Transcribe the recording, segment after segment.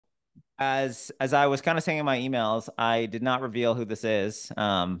as I was kind of saying in my emails, I did not reveal who this is,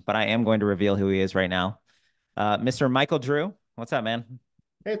 but I am going to reveal who he is right now. Mr. Michael Drew, what's up, man?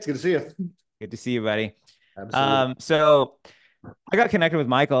 Hey, it's good to see you. Good to see you, buddy. Absolutely. So I got connected with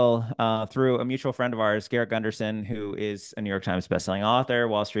Michael through a mutual friend of ours, Garrett Gunderson, who is a New York Times bestselling author,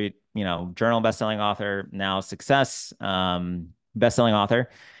 Wall Street, Journal bestselling author, now Success bestselling author.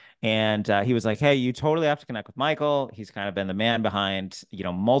 And he was like, "Hey, you totally have to connect with Michael. He's kind of been the man behind,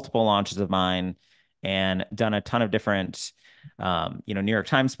 multiple launches of mine and done a ton of different, New York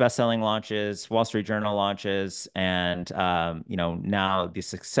Times bestselling launches, Wall Street Journal launches, and now the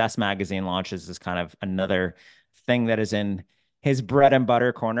Success magazine launches is kind of another thing that is in his bread and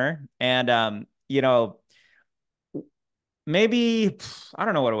butter corner. And maybe I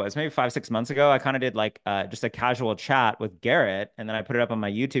don't know what it was, maybe 5, 6 months ago, I kind of did like just a casual chat with Garrett, and then I put it up on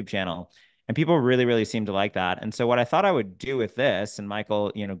my YouTube channel, and people really, really seemed to like that. And so what I thought I would do with this, and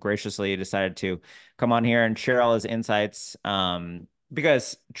Michael, graciously decided to come on here and share all his insights,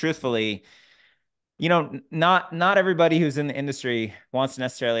 because truthfully, not everybody who's in the industry wants to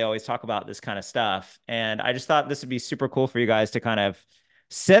necessarily always talk about this kind of stuff. And I just thought this would be super cool for you guys to kind of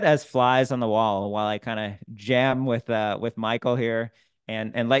sit as flies on the wall while I kind of jam with Michael here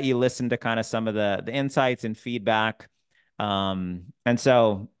and let you listen to kind of some of the insights and feedback. And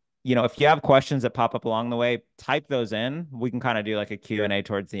so, if you have questions that pop up along the way, type those in. We can kind of do like a Q&A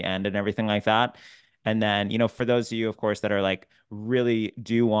towards the end and everything like that. And then, for those of you, of course, that are like really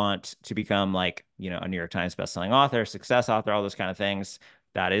do want to become like, a New York Times bestselling author, success author, all those kind of things,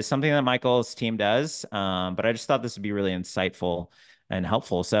 that is something that Michael's team does. But I just thought this would be really insightful and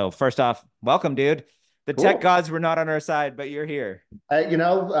helpful. So first off, welcome, dude. The tech Cool. gods were not on our side, but you're here.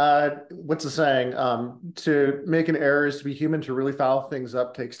 What's the saying? To make an error is to be human. To really foul things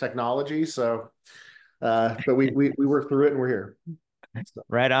up takes technology. But we work through it and we're here. So,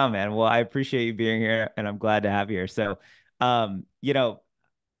 Right on, man. Well, I appreciate you being here and I'm glad to have you here. So, um, you know,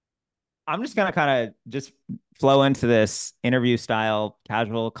 I'm just gonna kind of just flow into this interview style,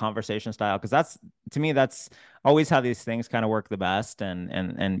 casual conversation style, because that's to me, that's always how these things kind of work the best,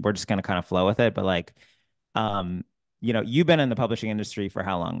 and we're just gonna kind of flow with it. But like, um, you've been in the publishing industry for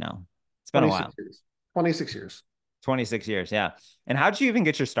how long now? It's been a 26 while. years. 26 years. 26 years, yeah. And how did you even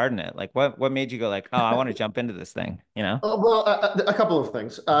get your start in it? Like what made you go like, oh, I want to jump into this thing, you know? A couple of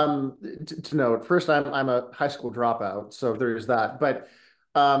things to note. First, I'm a high school dropout, so there's that. But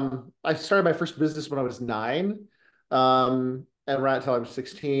I started my first business when I was 9, and ran until I was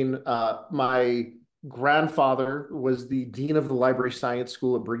 16. My grandfather was the dean of the Library Science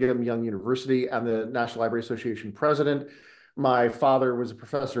School at Brigham Young University and the National Library Association president. My father was a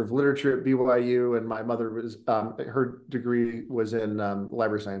professor of literature at BYU, and my mother was her degree was in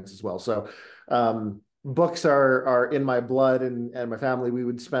library science as well. So. Books are in my blood and my family. We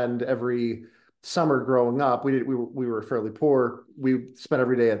would spend every summer growing up. We were fairly poor. We spent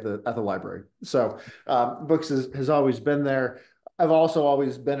every day at the library. So books has always been there. I've also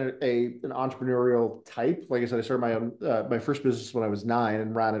always been an entrepreneurial type. Like I said, I started my own my first business when I was 9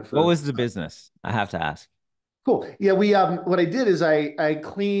 and ran it What for. was the business? I have to ask. Cool. Yeah, we what I did is I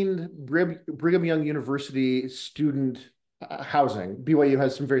cleaned Brigham Young University student housing. BYU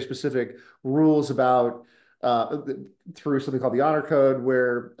has some very specific rules about uh, through something called the Honor Code,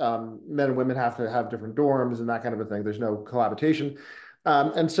 where men and women have to have different dorms and that kind of a thing. There's no cohabitation.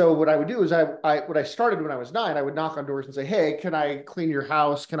 And so what I would do is what I started when I was 9, I would knock on doors and say, "Hey, can I clean your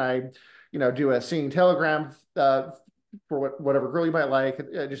house? Can I, do a singing telegram for whatever girl you might like?"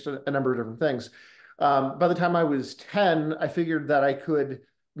 Just a number of different things. By the time I was 10, I figured that I could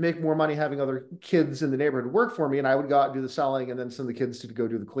make more money having other kids in the neighborhood work for me, and I would go out and do the selling and then send the kids to go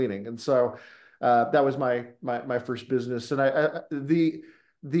do the cleaning. And so that was my first business. And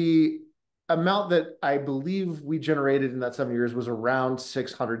the amount that I believe we generated in that 7 years was around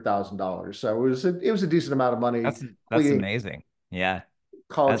 $600,000. So it was a decent amount of money That's cleaning amazing. Yeah.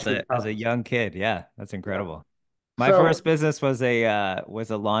 college As kids' a houses. young kid, yeah, that's Yeah. incredible. My So first business was a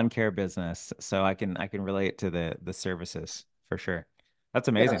lawn care business, so I can relate to the services for sure. That's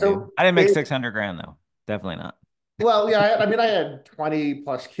yeah, amazing, dude. so I didn't make it, 600 grand though. Definitely not. Well, yeah, I mean, I had 20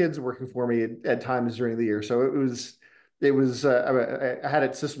 plus kids working for me at times during the year, so I had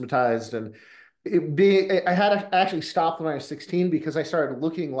it systematized, and I had actually stopped when I was 16 because I started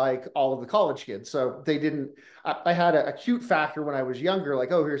looking like all of the college kids. So they didn't. I had a cute factor when I was younger,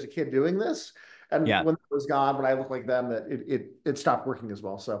 like, oh, here's a kid doing this, and Yeah. when it was gone, when I looked like them, that it stopped working as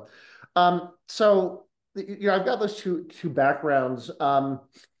well. So I've got those two backgrounds.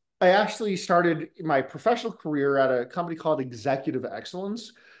 I actually started my professional career at a company called Executive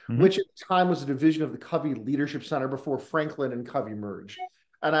Excellence, Hmm. which at the time was a division of the Covey Leadership Center before Franklin and Covey merged.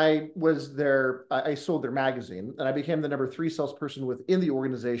 and I sold their magazine, and I became the number three salesperson within the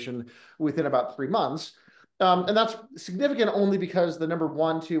organization within about 3 months. And that's significant only because the number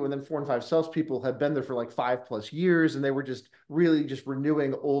one, two, and then four and five salespeople had been there for like 5+ years, and they were just really just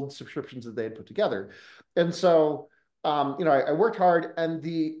renewing old subscriptions that they had put together. And so, I worked hard, and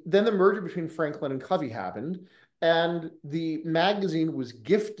then the merger between Franklin and Covey happened, and the magazine was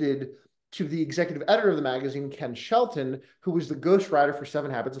gifted to the executive editor of the magazine, Ken Shelton, who was the ghostwriter for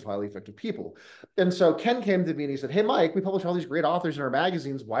Seven Habits of Highly Effective People. And so Ken came to me and he said, "Hey, Mike, we publish all these great authors in our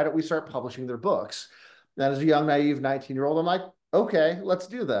magazines. Why don't we start publishing their books?" And as a young, naive 19-year-old, I'm like, okay, let's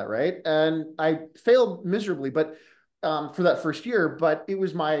do that, right? And I failed miserably, but for that first year, but it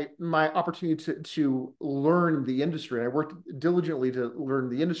was my opportunity to learn the industry. And I worked diligently to learn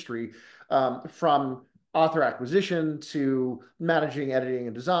the industry, from author acquisition to managing editing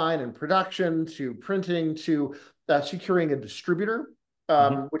and design and production to printing to securing a distributor,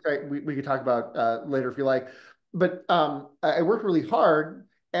 Mhm. which we could talk about later if you like. But I worked really hard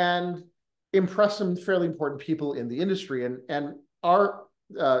and impressed some fairly important people in the industry. And our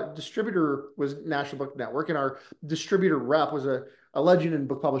distributor was National Book Network, and our distributor rep was a legend in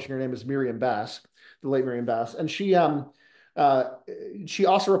book publishing. Her name is Miriam Bass, the late Miriam Bass, and uh, she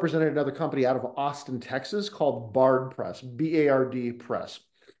also represented another company out of Austin, Texas, called Bard Press, Bard Press.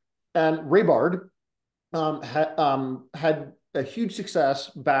 And Ray Bard had a huge success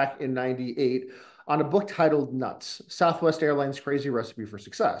back in '98 on a book titled Nuts, Southwest Airlines Crazy Recipe for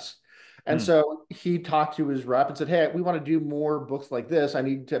Success. And Hmm. so he talked to his rep and said, "Hey, we want to do more books like this. I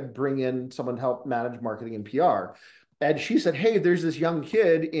need to bring in someone to help manage marketing and PR." And she said, "Hey, there's this young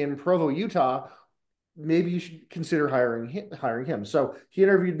kid in Provo, Utah. Maybe you should consider hiring him." So he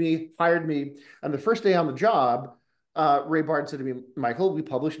interviewed me, hired me, and the first day on the job, Ray Bard said to me, "Michael, we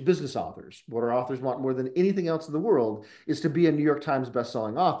publish business authors. What our authors want more than anything else in the world is to be a New York Times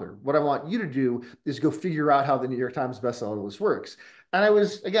bestselling author. What I want you to do is go figure out how the New York Times bestseller list works." And I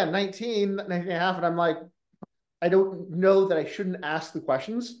was, again, 19 and a half, and I'm like, I don't know that I shouldn't ask the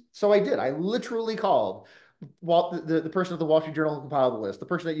questions. So I did. I literally called the person at the Wall Street Journal that compiled the list, the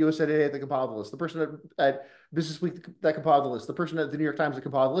person at USA Today that compiled the list, the person at Business Week that compiled the list, the person at the New York Times that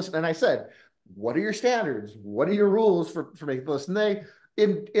compiled the list. And I said, "What are your standards? What are your rules for making the list?" And they,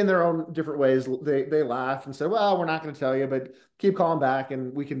 in their own different ways, they laughed and said, "Well, we're not going to tell you, but keep calling back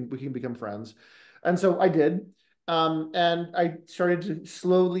and we can become friends." And so I did. And I started to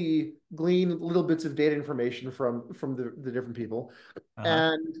slowly glean little bits of data information from the different people. Uh-huh.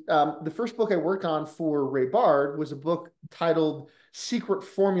 And the first book I worked on for Ray Bard was a book titled Secret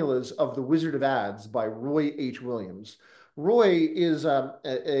Formulas of the Wizard of Ads by Roy H. Williams. Roy is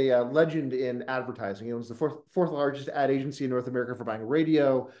a legend in advertising. He owns the fourth largest ad agency in North America for buying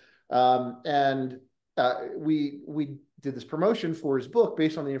radio. And we did this promotion for his book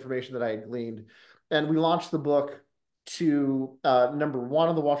based on the information that I had gleaned. And we launched the book to number one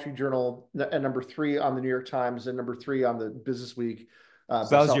on the Wall Street Journal, and number three on the New York Times, and number three on the Business Week So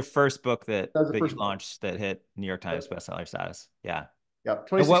that was bestseller. your first book that That was the that you first book. launched that hit New York Times Yep. bestseller status. Yeah. Yep. And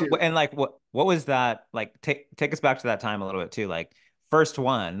 26 years. like what was that like? Take us back to that time a little bit too. Like first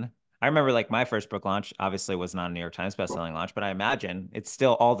one, I remember like my first book launch obviously was not a New York Times bestselling launch, but I imagine it's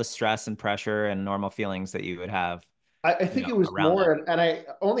still all the stress and pressure and normal feelings that you would have, I think it was around more, that. and I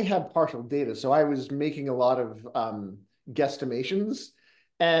only had partial data, so I was making a lot of guesstimations.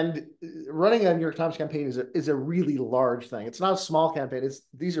 And running a New York Times campaign is a really large thing. It's not a small campaign.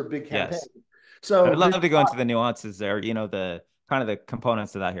 These are big campaigns. Yes. I'd So there's love to go into the nuances there, the kind of the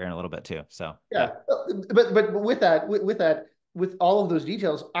components of that here in a little bit too. So yeah. Yeah, but with all of those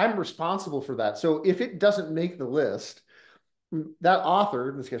details, I'm responsible for that. So if it doesn't make the list, that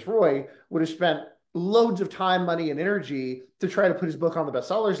author, in this case Roy, would have spent loads of time, money, and energy to try to put his book on the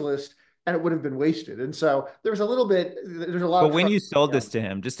bestsellers list, and it would have been wasted. And so there's a lot But of when trust. you sold Yeah. this to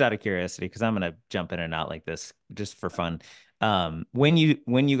him, just out of curiosity, because I'm gonna jump in and out like this just for fun. When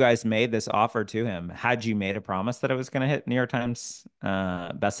you guys made this offer to him, had you made a promise that it was gonna hit New York Times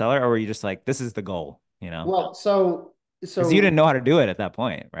bestseller, or were you just like, this is the goal, Well, so Because you so didn't know how to do it at that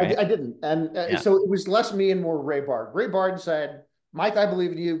point, I, right? I didn't. And Yeah. so it was less me and more Ray Bard. Ray Bard said, "Mike, I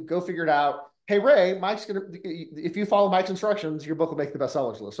believe in you. Go figure it out. Hey, Ray, if you follow Mike's instructions, your book will make the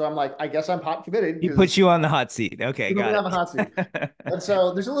bestsellers list." So I'm like, I guess I'm hot committed He because puts you on the hot seat. Okay, you put me got on the hot seat. it. And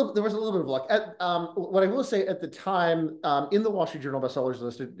so there was a little bit of luck. What I will say at the time, in the Wall Street Journal bestsellers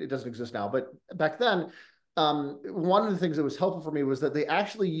list, it doesn't exist now, but back then, one of the things that was helpful for me was that they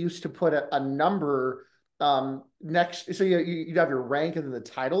actually used to put a number next. So you'd have your rank and then the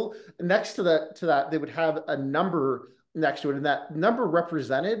title next to that. They would have a number next to it, and that number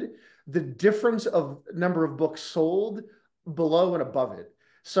represented the difference of number of books sold below and above it.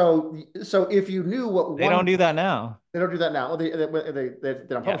 So if you knew what They one don't do that now. they don't do that now. Well, they don't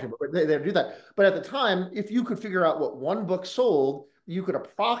Yeah. publish it, but they don't do that. But at the time, if you could figure out what one book sold, you could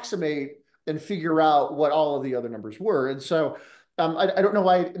approximate and figure out what all of the other numbers were. And so I don't know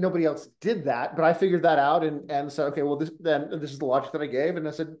why nobody else did that, but I figured that out and said, okay, well, this is the logic that I gave. And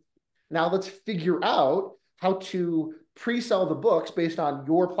I said, now let's figure out how to pre-sell the books based on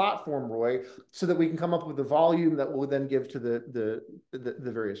your platform, Roy, so that we can come up with the volume that we'll then give to the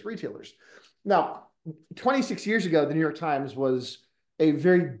various retailers. Now, 26 years ago, the New York Times was a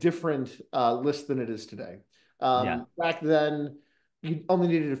very different list than it is today. Yeah. Back then, you only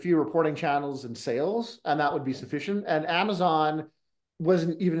needed a few reporting channels and sales, and that would be sufficient. And Amazon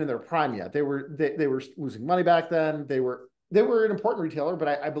wasn't even in their prime yet. They were losing money back then. They were an important retailer, but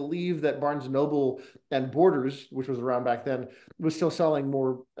I believe that Barnes and Noble and Borders, which was around back then, was still selling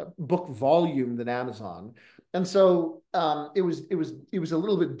more book volume than Amazon. And so it was a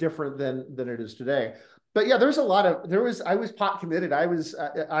little bit different than it is today. But yeah, I was pot committed.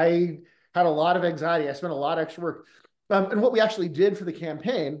 I had a lot of anxiety. I spent a lot of extra work. And what we actually did for the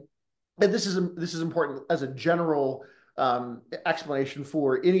campaign, and this is important as a general explanation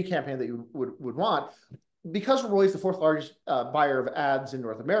for any campaign that you would want, because Roy's the fourth largest buyer of ads in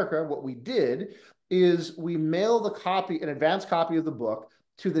North America. What we did is we mailed an advance copy of the book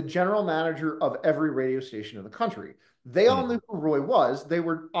to the general manager of every radio station in the country. They all Mm. knew who Roy was. They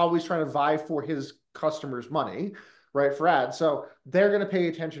were always trying to vie for his customers' money, right, for ads. So they're going to pay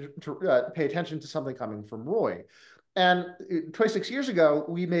attention to something coming from Roy. And 26 years ago,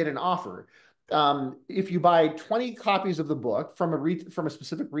 we made an offer. If you buy 20 copies of the book from a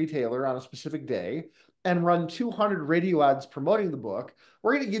specific retailer on a specific day and run 200 radio ads promoting the book,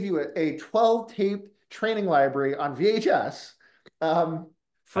 we're going to give you a 12 tape training library on VHS um,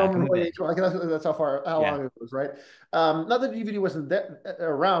 Back in from the Roy day. H. Like that's how Yeah. long it was, right? Not that DVD wasn't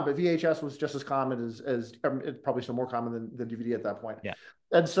around, but VHS was just as common as probably still more common than DVD at that point. Yeah.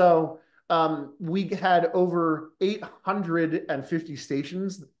 And so we had over 850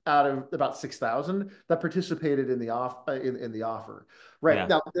 stations out of about 6,000 that participated in the offer. Right Yeah.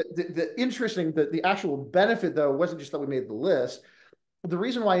 now, the actual benefit though wasn't just that we made the list. The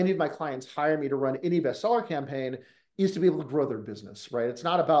reason why any of my clients hire me to run any bestseller campaign is to be able to grow their business, right? It's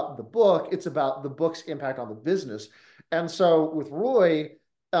not about the book, it's about the book's impact on the business. And so with Roy,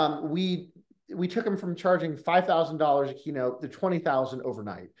 we took him from charging $5,000 a keynote to 20,000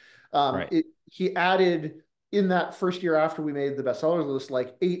 overnight. Right. He added in that first year after we made the bestsellers list,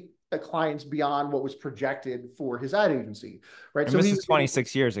 like eight clients beyond what was projected for his ad agency, right? And So this he is was able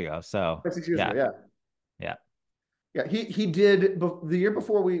 26 years ago. So 6 years ago, yeah. yeah. Yeah. Yeah, he did the year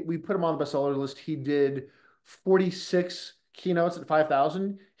before we put him on the bestseller list. He did 46 keynotes at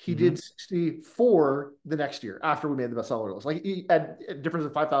 5,000. He Hmm. did 64 the next year after we made the bestseller list. Like he had a difference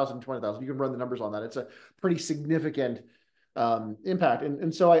of 5,000 and 20,000. You can run the numbers on that. It's a pretty significant impact.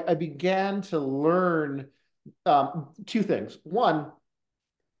 And so I began to learn two things. One,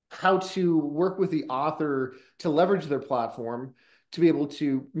 how to work with the author to leverage their platform to be able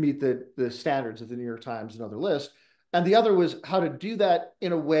to meet the standards of the New York Times and other lists. And the other was how to do that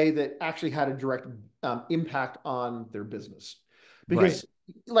in a way that actually had a direct impact on their business. Right. Because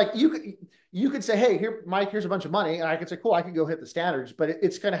like you could say, hey, here, Mike, here's a bunch of money, and I could say, cool, I could go hit the standards, but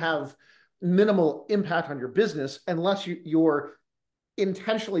it's going to have minimal impact on your business unless you're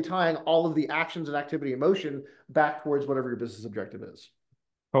intentionally tying all of the actions and activity and motion back towards whatever your business objective is.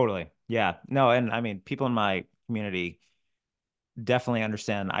 Totally. Yeah. No, and I mean, people in my community definitely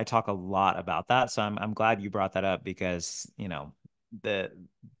understand. I talk a lot about that. So I'm glad you brought that up because, the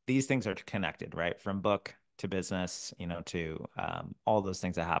these things are connected, right? From book to business, to all those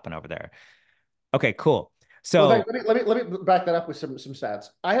things that happen over there. Okay, cool. Well, in fact, So, let me back that up with some stats.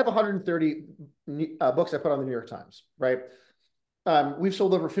 I have 130 books I put on the New York Times, right? We've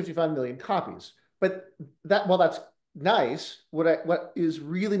sold over 55 million copies. But while that's nice, what is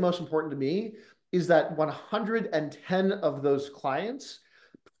really most important to me is that 110 of those clients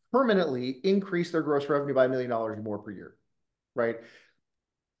permanently increase their gross revenue by $1 million or more per year, right?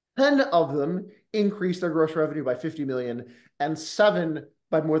 10 of them increase their gross revenue by 50 million and seven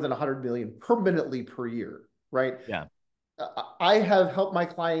by more than 100 million permanently per year, right? yeah, I have helped my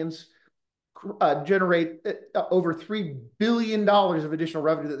clients generate over $3 billion of additional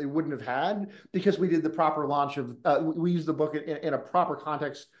revenue that they wouldn't have had because we did the proper launch of, we used the book in a proper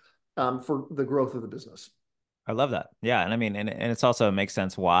context for the growth of the business. I love that. Yeah, and I mean, and it's also makes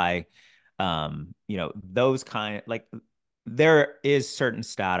sense why, those like there is certain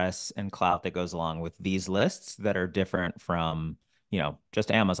status and clout that goes along with these lists that are different from,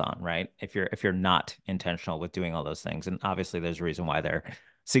 just Amazon, right? If you're not intentional with doing all those things, and obviously there's a reason why they're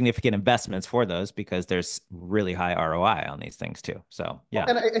significant investments for those because there's really high ROI on these things too. So Well, yeah.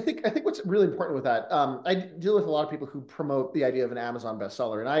 and I think what's really important with that, I deal with a lot of people who promote the idea of an Amazon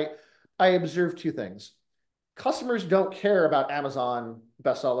bestseller, and I observe two things. Customers don't care about Amazon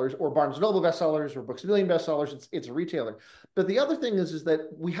bestsellers or Barnes and Noble bestsellers or Books a Million bestsellers. It's a retailer. But the other thing is that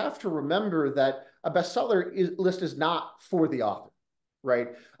we have to remember that a list is not for the author, right?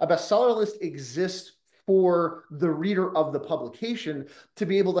 A bestseller list exists for the reader of the publication to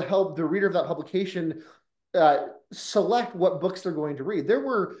be able to help the reader of that publication select what books they're going to read. There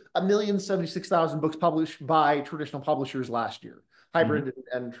were 1,076,000 books published by traditional publishers last year, Mhm. hybrid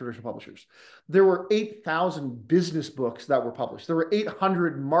and traditional publishers. There were 8,000 business books that were published. There were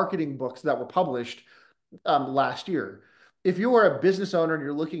 800 marketing books that were published last year. If you are a business owner and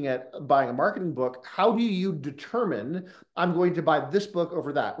you're looking at buying a marketing book, how do you determine I'm going to buy this book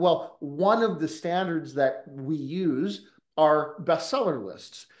over that? Well, one of the standards that we use are bestseller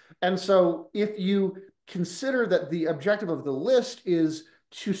lists. And so if you consider that the objective of the list is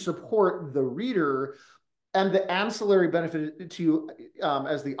to support the reader, and the ancillary benefit to you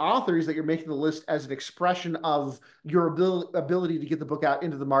as the author is that you're making the list as an expression of your ability to get the book out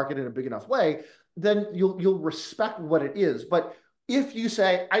into the market in a big enough way, then you'll respect what it is. But if you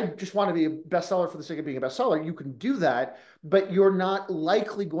say, I just want to be a bestseller for the sake of being a bestseller, you can do that, but you're not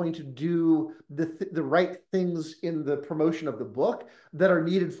likely going to do the right things in the promotion of the book that are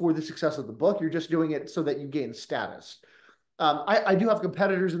needed for the success of the book. You're just doing it so that you gain status. I do have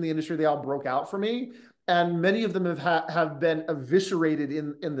competitors in the industry. They all broke out for me, and many of them have been eviscerated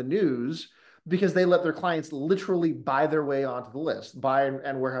in the news because they let their clients literally buy their way onto the list, buy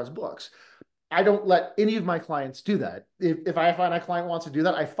and warehouse books. I don't let any of my clients do that. If I find a client wants to do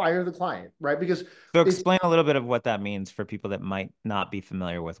that, I fire the client, right? Because So it's explain a little bit of what that means for people that might not be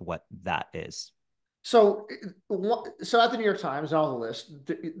familiar with what that is. so so at the New York Times and all the list,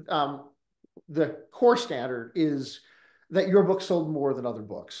 the core standard is that your book sold more than other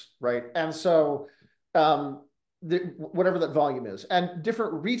books, right? And so whatever that volume is, and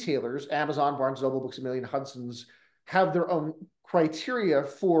different retailers, Amazon, Barnes Noble, Books a Million, Hudson's, have their own criteria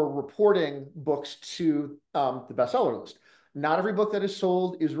for reporting books to the bestseller list. Not every book that is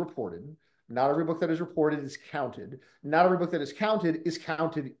sold is reported. Not every book that is reported is counted. Not every book that is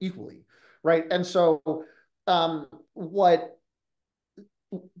counted equally, right? And so what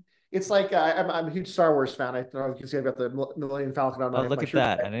it's like I'm a huge Star Wars fan. I don't know if you can see I've got the Millennium Falcon on Oh, my look at shirt.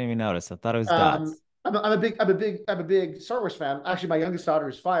 that. I didn't even notice. I thought it was dots. I'm a big Star Wars fan. Actually, my youngest daughter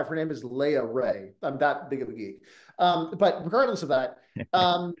is 5. Her name is Leia Ray. I'm that big of a geek. But regardless of that,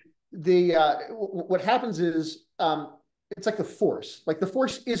 the what happens is it's like the Force. Like the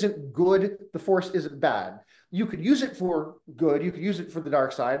Force isn't good. The Force isn't bad. You could use it for good. You could use it for the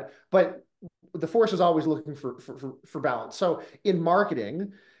dark side, but the Force is always looking for balance. So in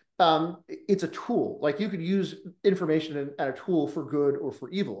marketing, it's a tool. Like you could use information and a tool for good or for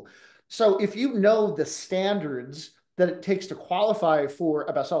evil. So if you know the standards that it takes to qualify for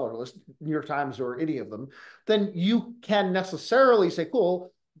a bestseller list, New York Times or any of them, then you can necessarily say,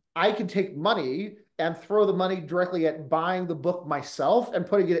 cool, I can take money and throw the money directly at buying the book myself and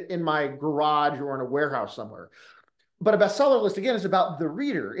putting it in my garage or in a warehouse somewhere. But a bestseller list, again, is about the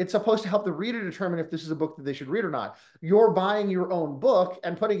reader. It's supposed to help the reader determine if this is a book that they should read or not. You're buying your own book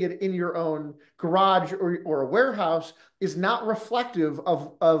and putting it in your own garage or a warehouse is not reflective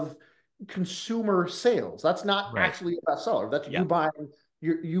of consumer sales. That's not Right. actually a bestseller. That's Yeah.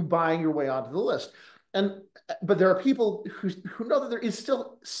 you buying your way onto the list. And but there are people who know that there is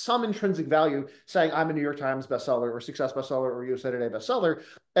still some intrinsic value saying I'm a New York Times bestseller or Success bestseller or USA Today bestseller,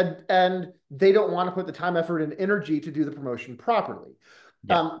 and they don't want to put the time, effort, and energy to do the promotion properly.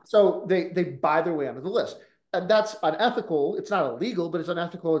 Yeah. So they buy their way onto the list. And that's unethical. It's not illegal, but it's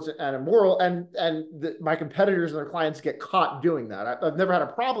unethical. It's and immoral. And my competitors and their clients get caught doing that. I've never had a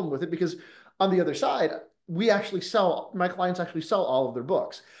problem with it because on the other side, my clients actually sell all of their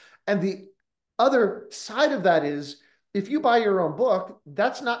books. And the other side of that is if you buy your own book,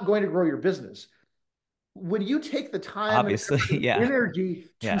 that's not going to grow your business. When you take the time and Obviously. Yeah. energy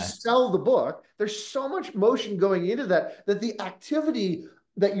to Yeah. sell the book, there's so much motion going into that the activity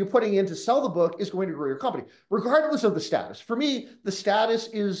that you're putting in to sell the book is going to grow your company, regardless of the status. For me, the status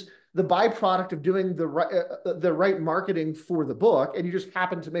is the byproduct of doing the right marketing for the book, and you just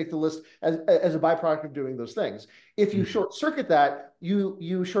happen to make the list as a byproduct of doing those things. If you Mhm. short circuit that,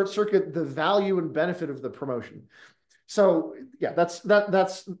 you short circuit the value and benefit of the promotion. So yeah, that's our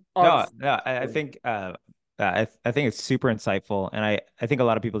No, no, I think I think it's super insightful, and I think a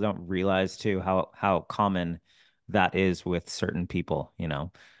lot of people don't realize too how common that is with certain people, you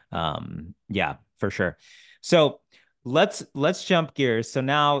know. Yeah, for sure. So let's jump gears. So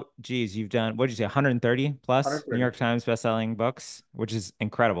now, geez, you've done what did you say, 130 plus New 130. York Times best-selling books, which is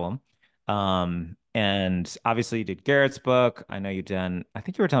incredible. And obviously you did Garrett's book. I know you've done, I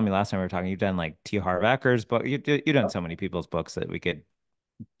think you were telling me last time we were talking, you've done like T. Harv Ekers book. You've done so many people's books that we could,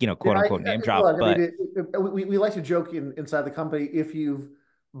 Yeah, quote unquote name drop. look, I mean, But we like to joke inside the company, if you've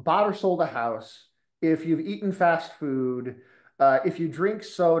bought or sold a house, if you've eaten fast food, if you drink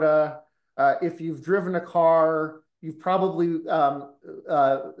soda, if you've driven a car, you've probably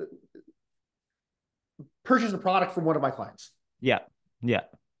purchased a product from one of my clients. yeah, yeah,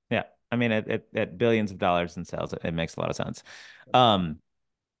 yeah. I mean, at billions of dollars in sales, it makes a lot of sense. Um,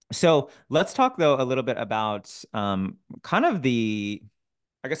 so let's talk though a little bit about kind of the,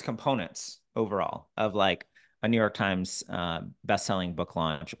 I guess, components overall of like a New York Times best-selling book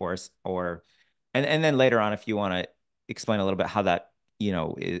launch, or and then later on, if you want to explain a little bit how that,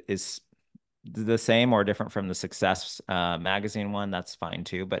 is the same or different from the Success magazine one, that's fine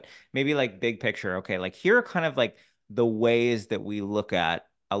too. But maybe like big picture, okay, like here are kind of like the ways that we look at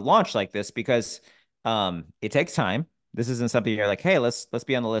a launch like this because it takes time. This isn't something you're like, hey, let's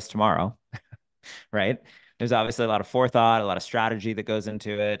be on the list tomorrow, right? There's obviously a lot of forethought, a lot of strategy that goes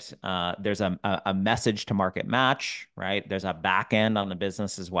into it. There's a message to market match, right? There's a back end on the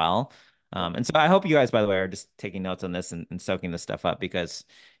business as well. And so I hope you guys, by the way, are just taking notes on this and soaking this stuff up because,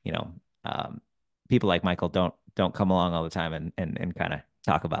 you know, um, people like Michael don't come along all the time and kind of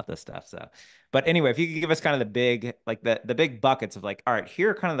talk about this stuff. So, but anyway, if you could give us kind of the big, like the big buckets of like, all right, here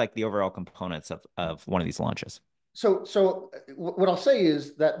are kind of like the overall components of one of these launches. What I'll say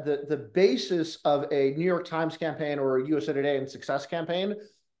is that the basis of a New York Times campaign or a USA Today and Success campaign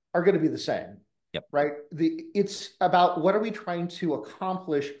are going to be the same, Yep. right? It's about what are we trying to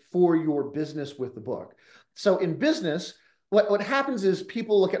accomplish for your business with the book. So in business, what happens is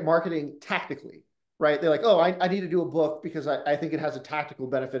people look at marketing tactically, right? They're like, oh, I need to do a book because I think it has a tactical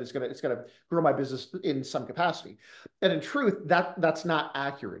benefit. It's gonna grow my business in some capacity. And in truth, that's not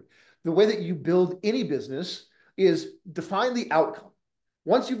accurate. The way that you build any business is define the outcome.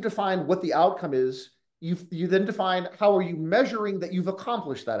 Once you've defined what the outcome is, you then define how are you measuring that you've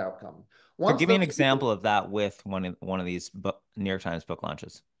accomplished that outcome. So Once give me an those example of that with one of these New York Times book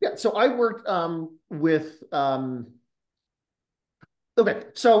launches. Yeah, so I worked with okay,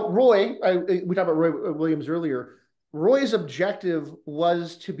 so we talked about Roy Williams earlier. Roy's objective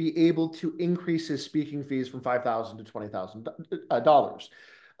was to be able to increase his speaking fees from $5,000 to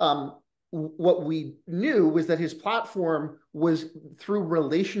 $20,000. What we knew was that his platform was through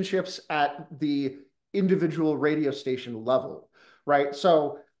relationships at the individual radio station level, right?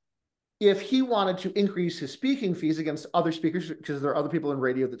 So if he wanted to increase his speaking fees against other speakers, because there are other people in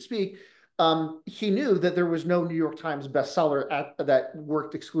radio that speak, he knew that there was no New York Times bestseller that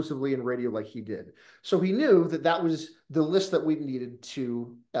worked exclusively in radio like he did. So he knew that that was the list that we needed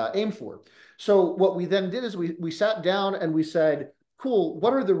to aim for. So what we then did is we sat down and we said, cool,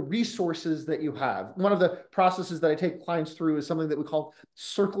 what are the resources that you have? One of the processes that I take clients through is something that we call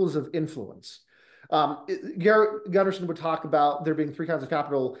circles of influence. Garrett Gunderson would talk about there being three kinds of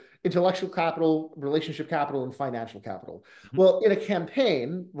capital: intellectual capital, relationship capital, and financial capital. Mhm. Well, in a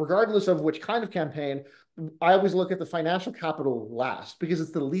campaign, regardless of which kind of campaign, I always look at the financial capital last because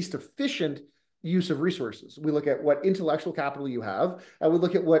it's the least efficient use of resources. We look at what intellectual capital you have, and we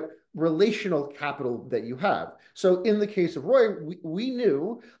look at what relational capital that you have. So in the case of Roy, we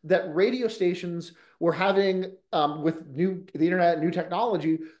knew that radio stations were having, with the internet, new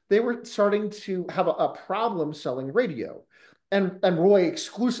technology, they were starting to have a problem selling radio. And Roy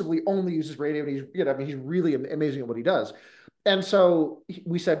exclusively only uses radio, and he's really amazing at what he does. And so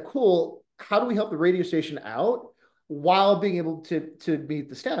we said, cool, how do we help the radio station out while being able to meet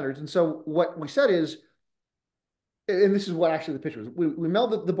the standards? And so what we said is, and this is what actually the pitch was, we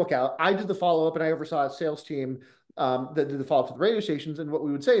mailed the book out. I did the follow up, and I oversaw a sales team that did the follow up to the radio stations. And what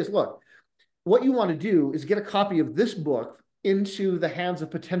we would say is, look, what you want to do is get a copy of this book into the hands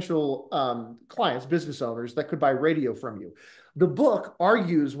of potential clients, business owners that could buy radio from you. The book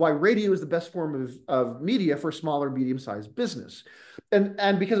argues why radio is the best form of media for a smaller, medium-sized business.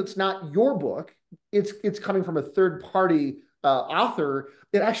 And because it's not your book, it's coming from a third party author,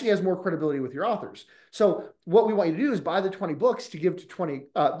 it actually has more credibility with your authors. So what we want you to do is buy the 20 books to give to 20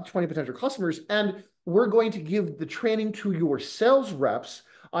 potential customers, and we're going to give the training to your sales reps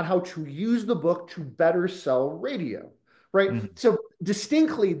on how to use the book to better sell radio, right? Mhm. So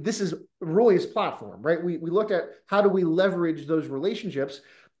distinctly, this is Roy's platform, right? We looked at how do we leverage those relationships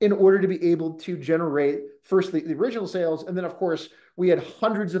in order to be able to generate first the original sales. And then, of course, we had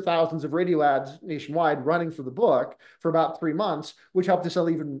hundreds of thousands of radio ads nationwide running for the book for about 3 months, which helped to sell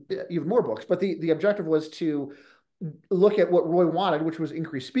even more books. But the objective was to look at what Roy wanted, which was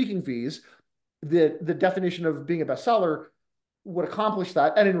increased speaking fees, the definition of being a bestseller would accomplish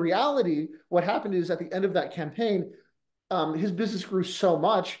that. And in reality, what happened is at the end of that campaign, his business grew so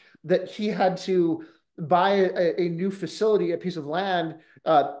much that he had to buy a new facility, a piece of land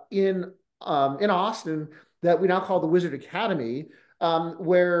in Austin that we now call the Wizard Academy,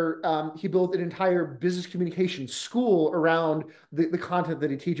 where he built an entire business communication school around the content that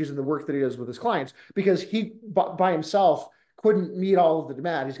he teaches and the work that he does with his clients, because he by himself couldn't meet all of the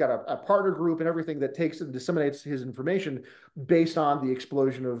demand. He's got a partner group and everything that takes and disseminates his information based on the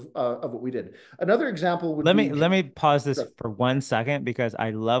explosion of what we did. Another example would be Let me pause this for 1 second because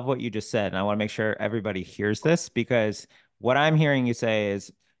I love what you just said, and I want to make sure everybody hears this because what I'm hearing you say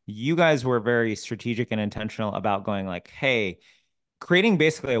is you guys were very strategic and intentional about going like, hey, creating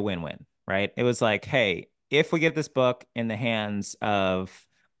basically a win-win, right? It was like, hey, if we get this book in the hands of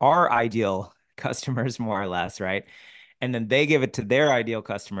our ideal customers, more or less, right? And then they give it to their ideal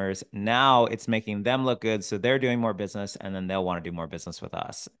customers. Now it's making them look good. So they're doing more business and then they'll want to do more business with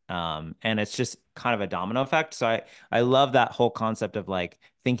us. And it's just kind of a domino effect. So I love that whole concept of like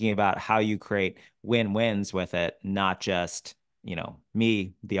thinking about how you create win-wins with it, not just,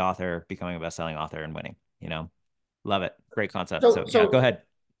 me, the author, becoming a best-selling author and winning. Love it. Great concept. so So yeah, go so ahead.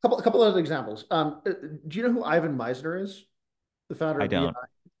 a couple of examples. Do you know who Ivan Meisner is? The founder I of don't. BNI.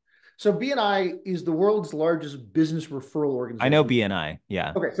 So BNI is the world's largest business referral I know organization. BNI.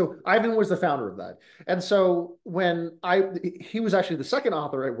 Yeah, Okay, so Ivan was the founder of that, and so he was actually the second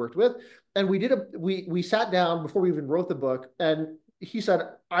author I worked with, and we sat down before we even wrote the book, and he said,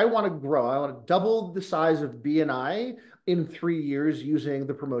 I want to grow, I want to double the size of BNI in 3 years using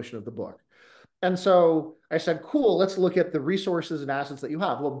the promotion of the book. And so I said, cool, let's look at the resources and assets that you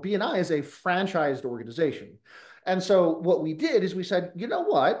have. Well, BNI is a franchised organization. And so what we did is we said, you know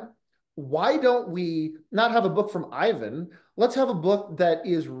what? Why don't we not have a book from Ivan? Let's have a book that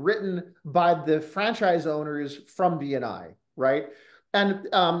is written by the franchise owners from BNI, right? And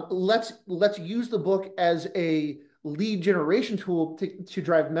let's use the book as a lead generation tool to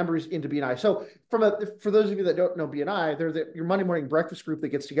drive members into BNI. So for those of you that don't know BNI, they're your Monday morning breakfast group that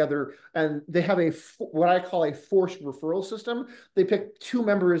gets together and they have what I call a forced referral system. They pick 2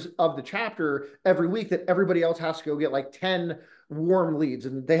 members of the chapter every week that everybody else has to go get like 10 warm leads,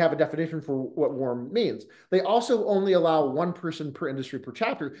 and they have a definition for what warm means. They also only allow 1 person per industry per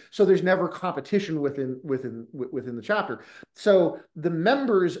chapter, so there's never competition within the chapter. So the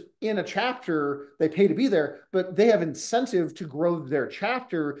members in a chapter, they pay to be there, but they have incentive to grow their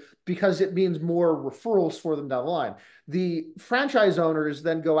chapter because it means more referrals for them down the line. The franchise owners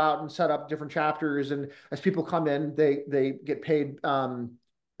then go out and set up different chapters, and as people come in, they get paid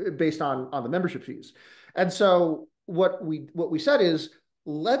based on the membership fees. And so what we said is,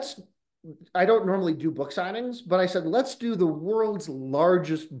 let's I don't normally do book signings, but I said, let's do the world's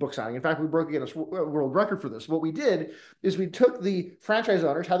largest book signing. In fact, we broke a Guinness World Record for this. What we did is we took the franchise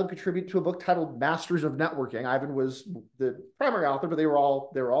owners, had them contribute to a book titled Masters of Networking. Ivan was the primary author, but they were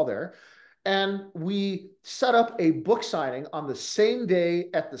all there. And we set up a book signing on the same day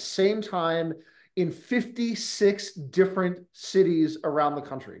at the same time in 56 different cities around the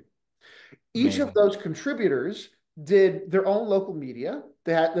country. Each of amazing. those contributors did their own local media.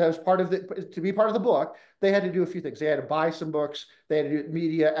 They had, that was part of to be part of the book, they had to do a few things. They had to buy some books, they had to do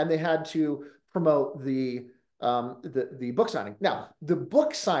media, and they had to promote the book signing. Now, the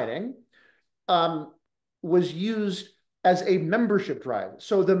book signing um, was used as a membership drive.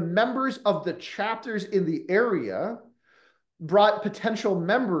 So the members of the chapters in the area brought potential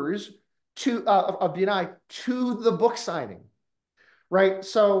members of BNI to the book signing, right?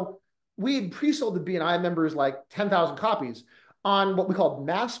 So we had pre-sold the BNI members like 10,000 copies. On what we called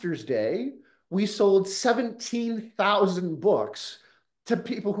Master's Day, we sold 17,000 books to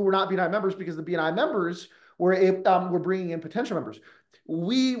people who were not BNI members because the BNI members were bringing in potential members.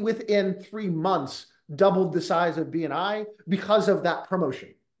 We, within 3 months, doubled the size of BNI because of that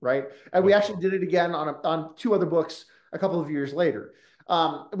promotion, right? And we So actually cool. did it again on 2 other books a couple of years later.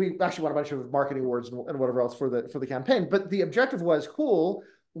 We actually won a bunch of marketing awards and whatever else for the campaign. But the objective was, cool,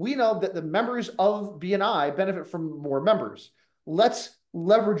 we know that the members of BNI benefit from more members. Let's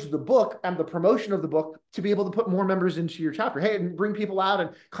leverage the book and the promotion of the book to be able to put more members into your chapter. Hey, and bring people out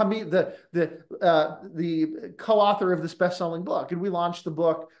and come meet the co-author of this best-selling book. And we launched the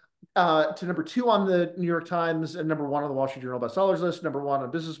book to #2 on the New York Times and #1 on the Wall Street Journal bestsellers list, #1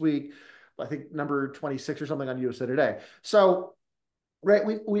 on Business Week, I think number 26 or something on USA Today. So right?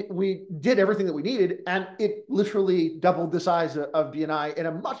 We did everything that we needed, and it literally doubled the size of BNI in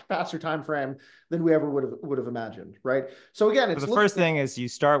a much faster time frame than we ever would have imagined, right? So again, So it's the looking first thing is you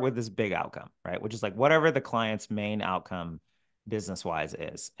start with this big outcome, right? Which is like whatever the client's main outcome business wise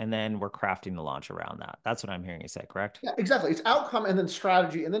is. And then we're crafting the launch around that. That's what I'm hearing you say, correct? yeah, exactly. It's outcome and then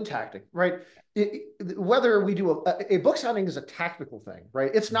strategy and then tactic, right? Whether we do a book signing is a tactical thing, right?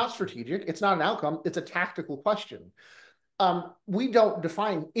 It's not strategic. It's not an outcome. It's a tactical question. We don't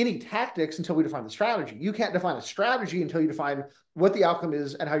define any tactics until we define the strategy. You can't define a strategy until you define what the outcome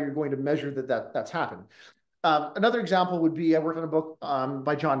is and how you're going to measure that's happened. Another example would be I worked on a book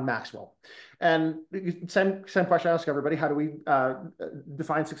by John Maxwell, and same question I ask everybody: how do we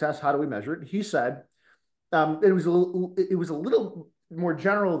define success? How do we measure it? He said it was a little more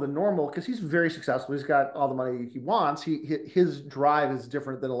general than normal because he's very successful. He's got all the money he wants. His drive is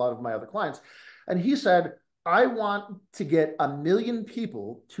different than a lot of my other clients, and he said, "I want to get 1 million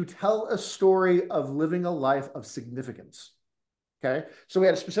people to tell a story of living a life of significance." Okay, so we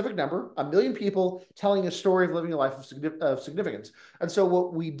had a specific number, 1 million people telling a story of living a life of significance. And so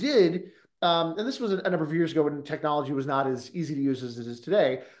what we did, and this was a number of years ago when technology was not as easy to use as it is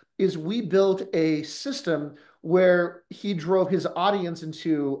today, is we built a system where he drove his audience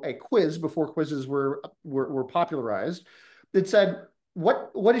into a quiz before quizzes were popularized. That said,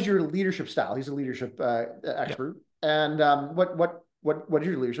 what is your leadership style? He's a leadership Yeah. expert, and what is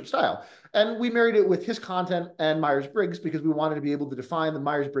your leadership style? And we married it with his content and Myers-Briggs because we wanted to be able to define the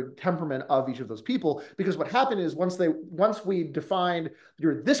Myers-Briggs temperament of each of those people. Because what happened is once we defined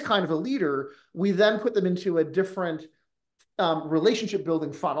you're this kind of a leader, we then put them into a different relationship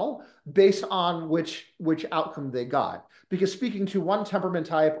building funnel based on which outcome they got. Because speaking to one temperament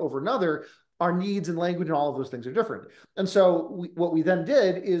type over another, our needs and language and all of those things are different. And so what we then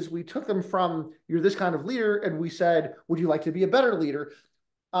did is we took them from you're this kind of leader and we said, would you like to be a better leader?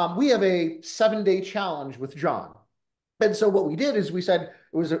 We have a 7-day challenge with John. And so what we did is we said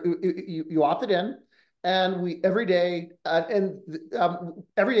you opted in, and we every day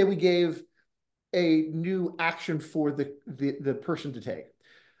we gave a new action for the person to take.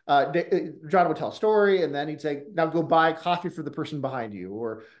 John would tell a story, and then he'd say, "Now go buy coffee for the person behind you,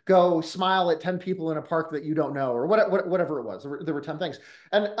 or go smile at 10 people in a park that you don't know, or whatever it was." There were 10 things,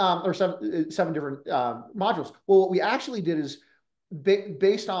 and or seven different modules. Well, what we actually did is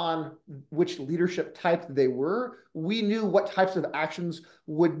based on which leadership type they were, we knew what types of actions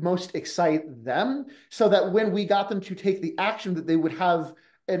would most excite them, so that when we got them to take the action, that they would have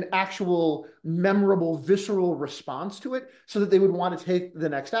an actual memorable visceral response to it so that they would want to take the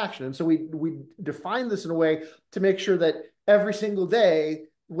next action. And so we defined this in a way to make sure that every single day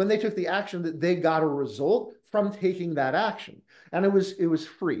when they took the action that they got a result from taking that action. And it was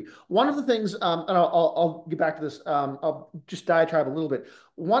free. One of the things, and I'll get back to this, I'll just diatribe a little bit.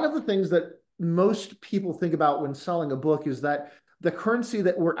 One of the things that most people think about when selling a book is that the currency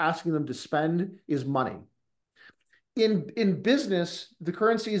that we're asking them to spend is money. In business, the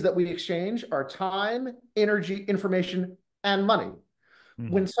currencies that we exchange are time, energy, information, and money. Mm-hmm.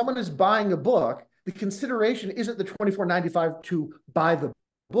 When someone is buying a book, the consideration isn't the 24.95 to buy the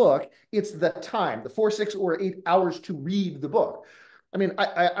book, it's the time, the 4, 6, or 8 hours to read the book. I mean,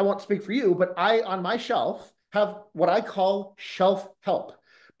 I won't speak for you, but I on my shelf have what I call shelf help.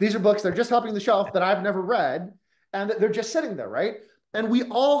 These are books that are just helping the shelf that I've never read, and they're just sitting there, right? And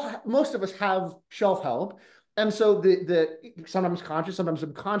most of us have shelf help. And so the sometimes conscious, sometimes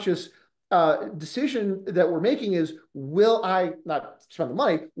subconscious decision that we're making is, will I not spend the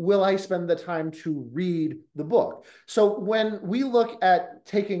money? Will I spend the time to read the book? So when we look at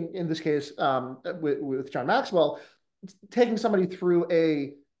taking, in this case, with John Maxwell, taking somebody through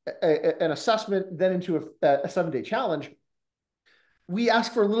an assessment, then into a 7-day challenge, we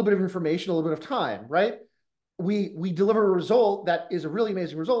ask for a little bit of information, a little bit of time, right? We deliver a result that is a really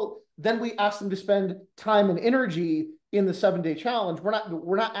amazing result. Then we ask them to spend time and energy in the 7-day challenge.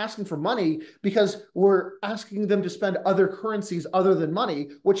 We're not asking for money because we're asking them to spend other currencies other than money,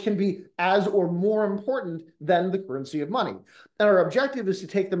 which can be as or more important than the currency of money. And our objective is to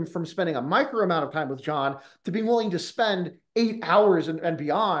take them from spending a micro amount of time with John to being willing to spend 8 hours and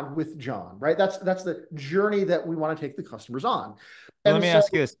beyond with John, right? That's the journey that we want to take the customers on. So let And me so,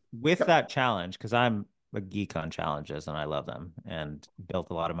 ask you this, with yep. that challenge, because I'm a geek on challenges and I love them and built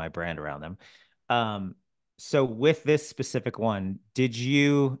a lot of my brand around them. Um, so with this specific one, did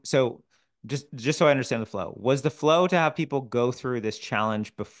you, so just so I understand the flow, was the flow to have people go through this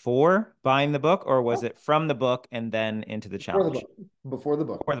challenge before buying the book, or was it from the book and then into the Before the challenge? book. Before the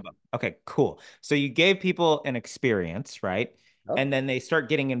book. Before the book. Okay, cool. So you gave people an experience, right? Yep. And then they start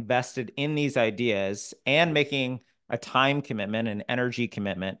getting invested in these ideas and making a time commitment, an energy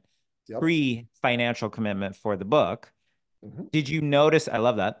commitment, Yep. pre-financial commitment for the book. Mhm. Did you notice? I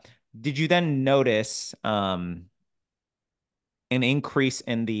love that. Did you then notice an increase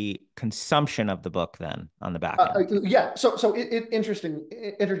in the consumption of the book then on the back end? Yeah. So interestingly,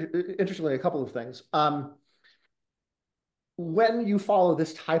 a couple of things. When you follow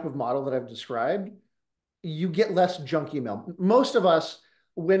this type of model that I've described, you get less junk email. Most of us,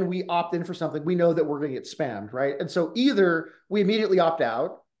 when we opt in for something, we know that we're going to get spammed, right? And so either we immediately opt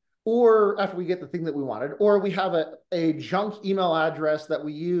out, or after we get the thing that we wanted, or we have a junk email address that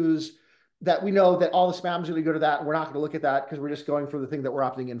we use that we know that all the spam is going to go to that, and we're not going to look at that because we're just going for the thing that we're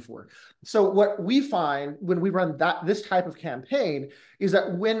opting in for. So what we find when we run this type of campaign is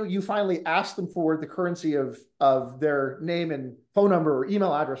that when you finally ask them for the currency of their name and phone number or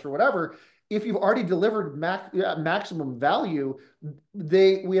email address or whatever, if you've already delivered maximum value,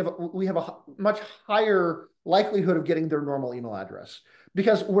 we have a much higher likelihood of getting their normal email address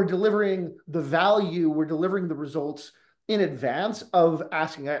because we're delivering the value, we're delivering the results in advance of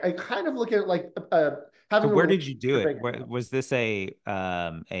asking. I kind of look at it like So having a where did you do it? relationship. Was this a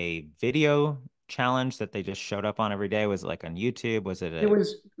video challenge that they just showed up on every day? Was it like on YouTube? Was it It a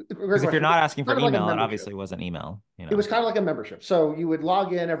was a great because if you're question. not It's asking for kind of like a email, it membership. obviously wasn't email, you It know. was kind of like a membership. So you would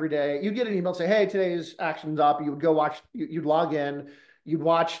log in every day. You'd get an email say, "Hey, today's action's up." You would go watch. You'd log in. You'd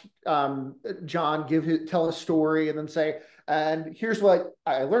watch John tell a story, and then say, "And here's what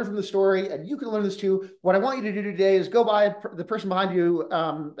I learned from the story, and you can learn this too. What I want you to do today is go buy the person behind you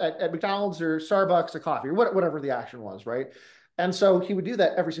at McDonald's or Starbucks a coffee or whatever the action was, right?" And so he would do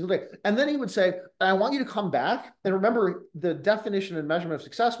that every single day. And then he would say, I want you to come back. And remember, the definition and measurement of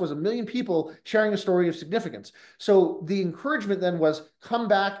success was 1 million people sharing a story of significance. So the encouragement then was come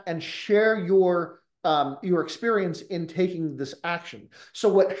back and share your experience in taking this action. So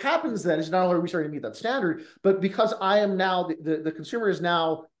what happens then is not only are we starting to meet that standard, but because I am now, the consumer is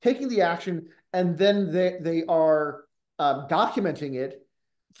now taking the action and then they are documenting it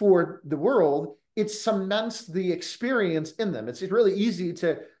for the world, it cements the experience in them. It's really easy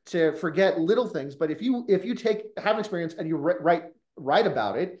to forget little things, but if you have an experience and you write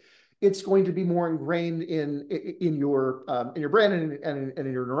about it, it's going to be more ingrained in your brain and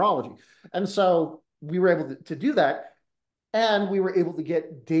in your neurology. And so we were able to do that, and we were able to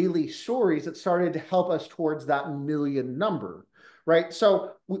get daily stories that started to help us towards that 1 million number, right?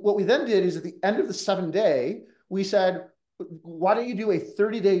 So what we then did is at the end of the 7 day, we said, why don't you do a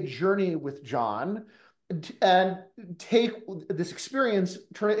 30-day journey with John and take this experience,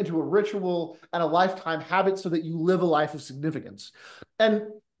 turn it into a ritual and a lifetime habit so that you live a life of significance. And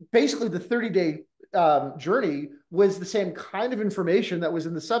basically the 30-day journey was the same kind of information that was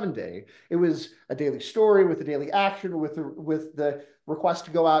in the 7 day. It was a daily story with a daily action, with the request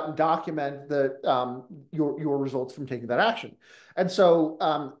to go out and document your results from taking that action. And so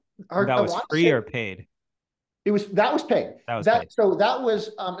That I was want to free say or paid? that was paid. That was paid. That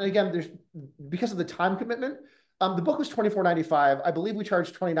was and again, there's because of the time commitment. The book was $24.95. I believe we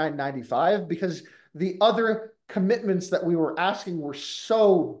charged $29.95 because the other commitments that we were asking were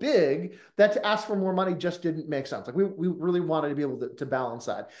so big that to ask for more money just didn't make sense. Like we really wanted to be able to balance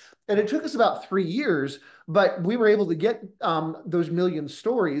that. And it took us about 3 years, but we were able to get those 1 million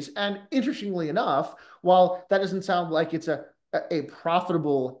stories. And interestingly enough, while that doesn't sound like it's a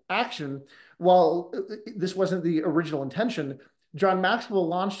profitable action, while this wasn't the original intention, John Maxwell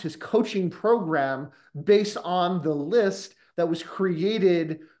launched his coaching program based on the list that was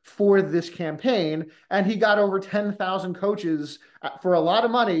created for this campaign. And he got over 10,000 coaches for a lot of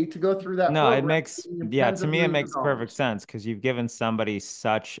money to go through that No, it program, makes, yeah, tens to of me it millions of makes perfect dollars. sense because you've given somebody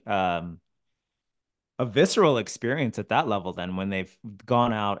such a visceral experience at that level then when they've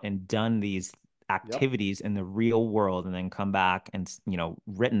gone out and done these Yep. activities in the real world and then come back and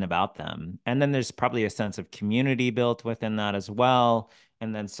written about them, and then there's probably a sense of community built within that as well,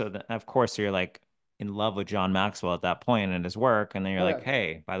 and then so that of course you're like in love with John Maxwell at that point and his work, and then you're Oh, like, yeah.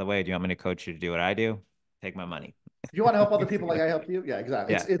 hey, by the way, do you want me to coach you to do what I do? Take my money. Do you want to help other people like I helped you? Yeah,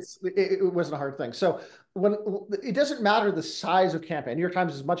 exactly. Yeah. It wasn't a hard thing. So when it doesn't matter the size of campaign, New York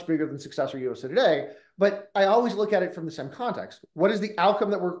Times is much bigger than Success or USA Today, but I always look at it from the same context. What is the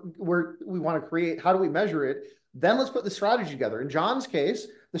outcome that we want to create? How do we measure it? Then let's put the strategy together. In John's case,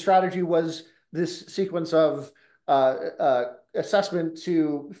 the strategy was this sequence of assessment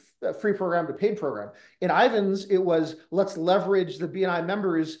to free program to paid program. In Ivan's, it was let's leverage the BNI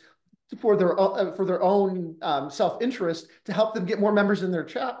members for their own self-interest to help them get more members in their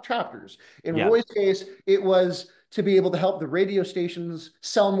chapters. In Yeah. Roy's case, it was to be able to help the radio stations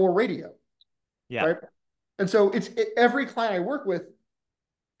sell more radio, Yeah. right? And so every client I work with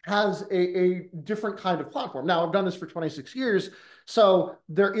has a different kind of platform. Now, I've done this for 26 years, so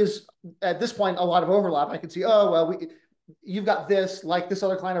there is at this point a lot of overlap. I can see, oh well, you've got this like this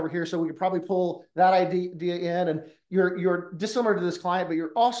other client over here, so we could probably pull that idea in, and you're dissimilar to this client, but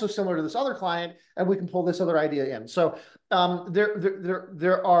you're also similar to this other client, and we can pull this other idea in. So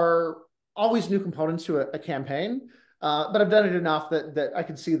there are always new components to a campaign. But I've done it enough that I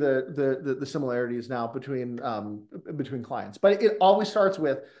can see the similarities now between clients. But it always starts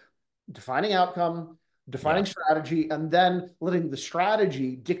with defining outcome, Yeah, defining strategy, and then letting the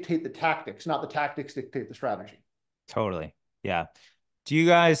strategy dictate the tactics, not the tactics dictate the strategy. totally. Yeah. Do you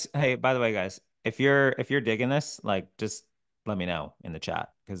guys, hey, by the way, guys, if you're digging this, like just let me know in the chat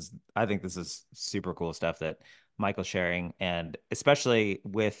because I think this is super cool stuff that Michael's sharing. And especially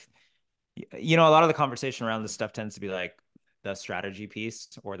with, a lot of the conversation around this stuff tends to be like the strategy piece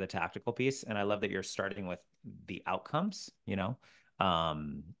or the tactical piece. And I love that you're starting with the outcomes, you know.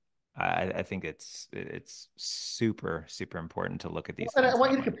 Um, I think it's super, super important to look at these And I things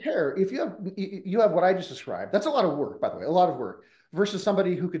want you that to way. compare. If you have what I just described, that's a lot of work, by the way, a lot of work, versus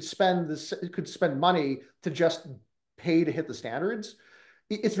somebody who could spend money to just pay to hit the standards.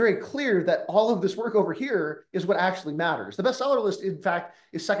 It's very clear that all of this work over here is what actually matters. The bestseller list, in fact,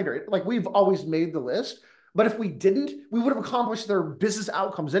 is secondary. Like we've always made the list, but if we didn't, we would have accomplished their business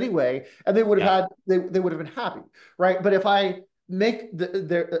outcomes anyway, and Yeah, they would have been happy, right? But if I make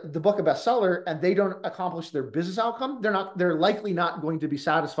the book a bestseller and they don't accomplish their business outcome, they're likely not going to be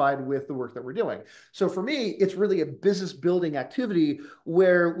satisfied with the work that we're doing. So for me, it's really a business building activity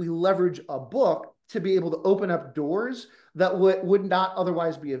where we leverage a book to be able to open up doors that would not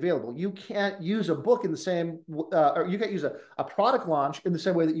otherwise be available. You can't use a book in the same, or you can't use a product launch in the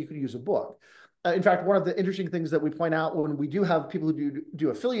same way that you could use a book. In fact, one of the interesting things that we point out when we do have people who do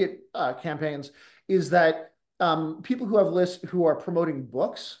affiliate campaigns is that people who have lists who are promoting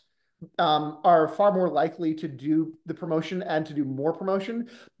books are far more likely to do the promotion and to do more promotion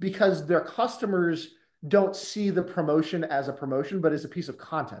because their customers don't see the promotion as a promotion, but as a piece of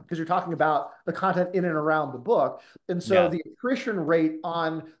content because you're talking about the content in and around the book. And so yeah, the attrition rate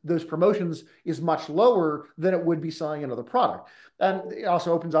on those promotions is much lower than it would be selling another product. And it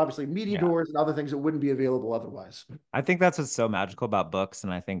also opens obviously media yeah. doors and other things that wouldn't be available otherwise. I think that's what's so magical about books,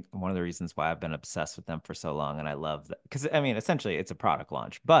 and I think one of the reasons why I've been obsessed with them for so long, and I love that because I mean, essentially, it's a product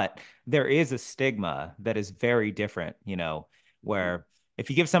launch, but there is a stigma that is very different, where if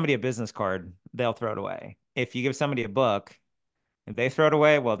you give somebody a business card, they'll throw it away. If you give somebody a book, if they throw it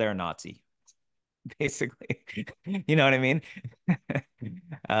away, well, they're a Nazi, basically. You know what I mean?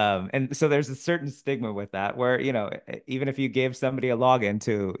 And so there's a certain stigma with that where, even if you gave somebody a login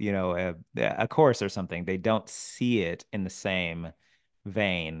to, a course or something, they don't see it in the same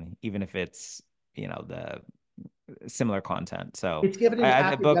vein, even if it's, the similar content. So It's given an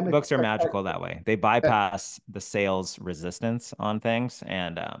academic. books are magical that way. They bypass the sales resistance on things,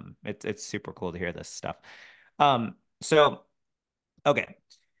 and it's super cool to hear this stuff. So okay,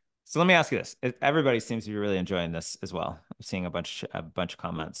 so let me ask you this. Everybody seems to be really enjoying this as well. I'm seeing a bunch of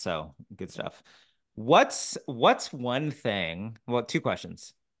comments, so good stuff. What's one thing? Well, two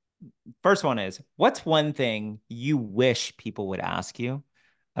questions. First one is, what's one thing you wish people would ask you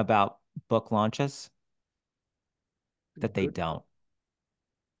about book launches that they Good. don't?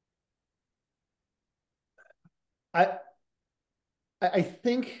 I I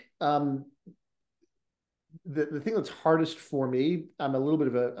think the thing that's hardest for me, I'm a little bit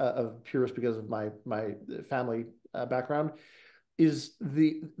of a purist because of my family background, is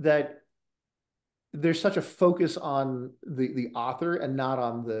that there's such a focus on the author and not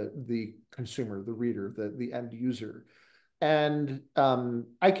on the consumer, the reader, the end user. And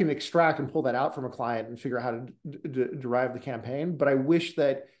I can extract and pull that out from a client and figure out how to derive the campaign. But I wish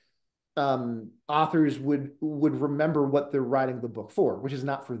that authors would remember what they're writing the book for, which is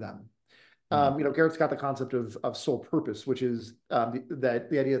not for them. Hmm. Garrett's got the concept of sole purpose, which is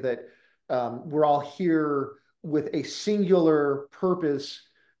the idea that we're all here with a singular purpose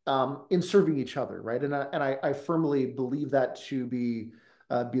in serving each other, right? And I firmly believe that to be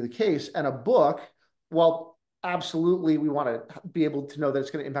the case. And a book, while absolutely we want to be able to know that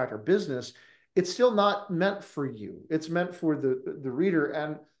it's going to impact our business, it's still not meant for you. It's meant for the reader.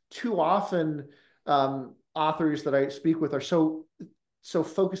 And too often, authors that I speak with are so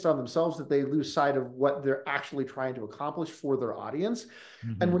focused on themselves that they lose sight of what they're actually trying to accomplish for their audience.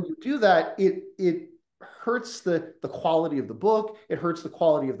 And Hmm. when you do that, it hurts the quality of the book. It hurts the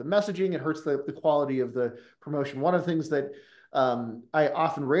quality of the messaging. It hurts the quality of the promotion. One of the things that I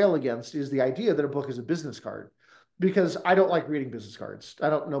often rail against is the idea that a book is a business card, because I don't like reading business cards. I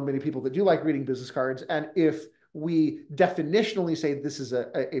don't know many people that do like reading business cards. And if we definitionally say this is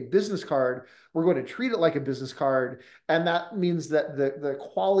a business card, we're going to treat it like a business card. And that means that the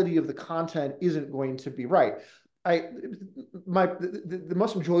quality of the content isn't going to be right. I the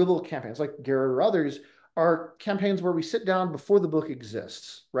most enjoyable campaigns like Garrett or others are campaigns where we sit down before the book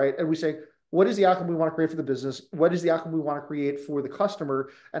exists, right? And we say, what is the outcome we want to create for the business? What is the outcome we want to create for the customer?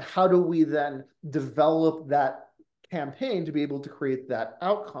 And how do we then develop that campaign to be able to create that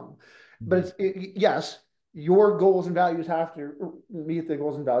outcome? Mhm. But yes, your goals and values have to meet the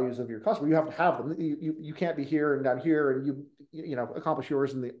goals and values of your customer. You have to have them. You can't be here and down here and you know accomplish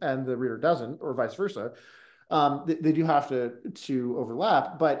yours and the reader doesn't, or vice versa. They do have to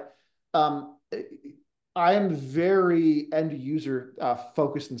overlap, but um, I am very end user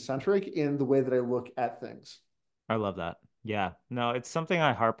focused and centric in the way that I look at things. I love that. Yeah. No, it's something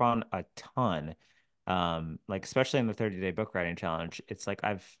I harp on a ton. Like especially in the 30-day book writing challenge. It's like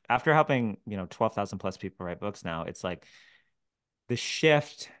I've after helping, 12,000 plus people write books now, it's like the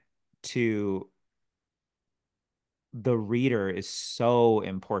shift to the reader is so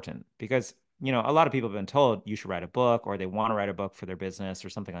important because, a lot of people have been told you should write a book or they want to write a book for their business or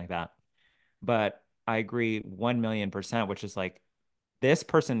something like that. But I agree 1,000,000%, which is like this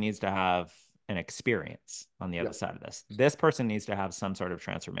person needs to have an experience on the other Yeah, side of this. This person needs to have some sort of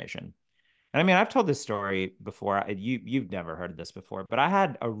transformation. And I mean, I've told this story before. You've never heard of this before, but I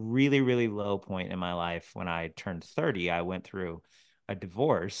had a really, really low point in my life when I turned 30. I went through a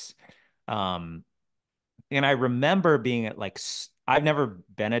divorce. Um, and I remember being at like I've never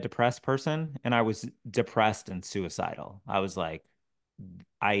been a depressed person, and I was depressed and suicidal. I was like,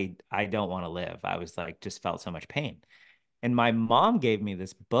 I don't want to live. I was like, just felt so much pain. And my mom gave me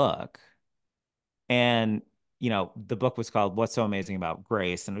this book, and the book was called What's So Amazing About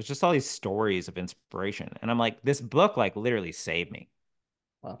Grace, and it was just all these stories of inspiration. And I'm like, this book like literally saved me,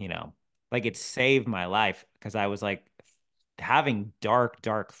 wow. you know, like it saved my life because I was like having dark,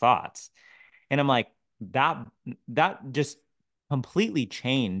 dark thoughts. And I'm like, that that just completely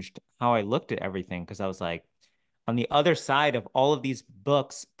changed how I looked at everything because I was like, on the other side of all of these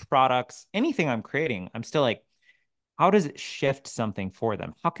books, products, anything I'm creating, I'm still like, how does it shift something for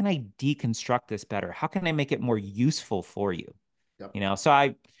them? How can I deconstruct this better? How can I make it more useful for you? Yep. So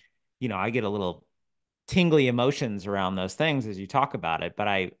I get a little tingly emotions around those things as you talk about it, but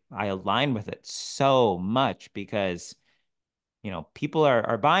I align with it so much because people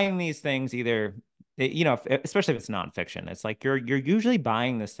are buying these things either especially if it's nonfiction. It's like you're usually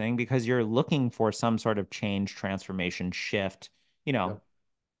buying this thing because you're looking for some sort of change, transformation, shift. You know, Yep.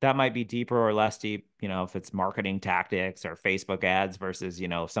 that might be deeper or less deep, if it's marketing tactics or Facebook ads versus,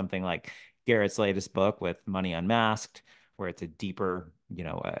 something like Garrett's latest book with Money Unmasked, where it's a deeper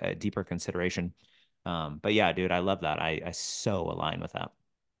consideration. But yeah, dude, I love that. I so align with that.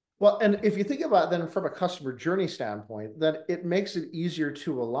 Well, and if you think about it then from a customer journey standpoint, then it makes it easier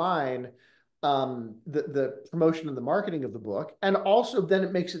to align the promotion and the marketing of the book. And also then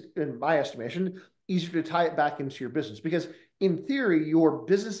it makes it, in my estimation, easier to tie it back into your business. Because in theory, your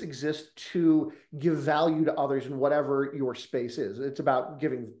business exists to give value to others in whatever your space is. It's about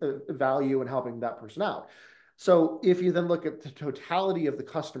giving value and helping that person out. So if you then look at the totality of the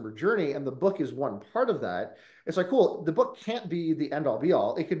customer journey, and the book is one part of that, it's like, cool, the book can't be the end all be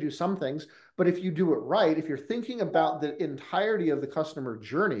all. It can do some things, but if you do it right, if you're thinking about the entirety of the customer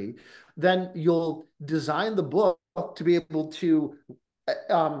journey, then you'll design the book to be able to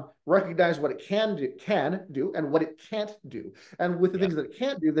recognize what it can do and what it can't do. And with the Yep. things that it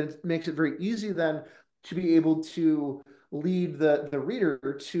can't do, then it makes it very easy then to be able to lead the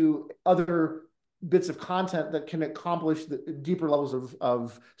reader to other bits of content that can accomplish the deeper levels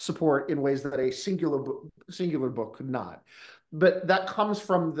of support in ways that a singular book could not. But that comes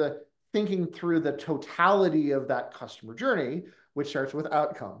from the thinking through the totality of that customer journey, which starts with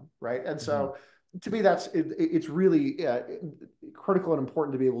outcome, right? And Mhm. so to me, it's really critical and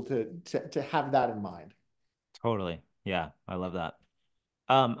important to be able to have that in mind. Totally. Yeah, I love that.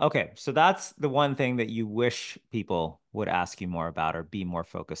 Okay, so that's the one thing that you wish people would ask you more about or be more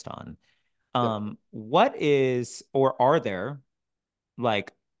focused on. Yep. What is, or are there,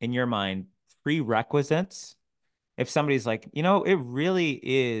 like, in your mind, prerequisites? If somebody's like, it really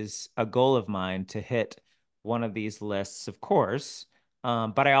is a goal of mine to hit one of these lists, of course,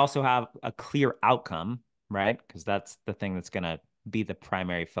 but I also have a clear outcome, right? Because that's the thing that's going to be the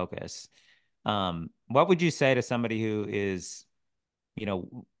primary focus. What would you say to somebody who is, you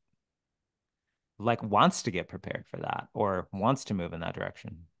know, like wants to get prepared for that or wants to move in that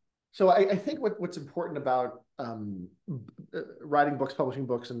direction? So I think what's important about writing books, publishing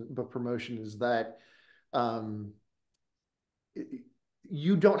books, and book promotion is that um,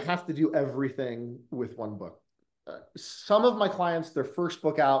 you don't have to do everything with one book. some of my clients, their first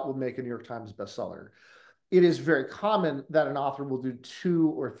book out will make a New York Times bestseller. It is very common that an author will do two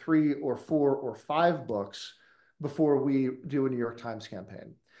or three or four or five books before we do a New York Times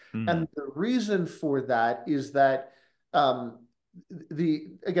campaign. Mm, And the reason for that is that um,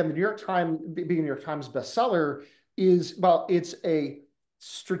 the New York Times being a New York Times bestseller is, well, it's a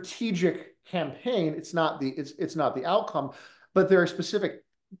strategic campaign. It's not the outcome, but there are specific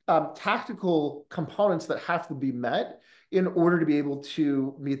tactical components that have to be met in order to be able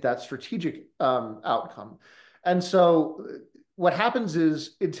to meet that strategic outcome. And so what happens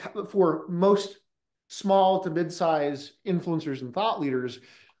is it's for most small to mid-size influencers and thought leaders,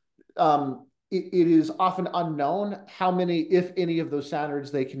 it is often unknown how many, if any, of those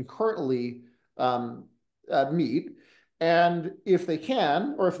standards they can currently um, meet. And if they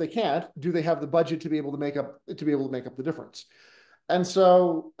can, or if they can't, do they have the budget to be able to make up the difference? And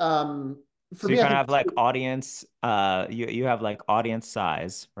so for so you me, I kind of think have like audience, you have like audience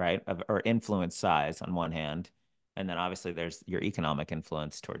size, right? Or influence size on one hand. And then obviously there's your economic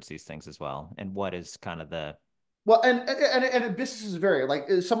influence towards these things as well. And what is kind of the well, and businesses vary. Like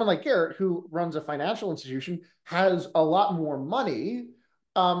someone like Garrett, who runs a financial institution, has a lot more money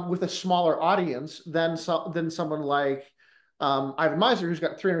with a smaller audience than someone like Ivan Misner, who's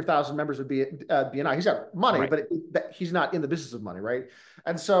got 300,000 members of BNI. He's got money, right? but he's not in the business of money, right?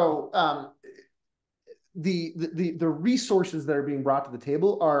 And so the resources that are being brought to the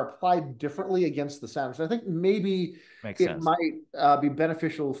table are applied differently against the sound. So I think maybe Makes it sense. might be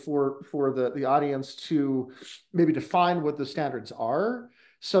beneficial for the audience to maybe define what the standards are,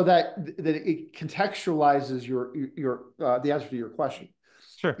 so that it contextualizes your the answer to your question.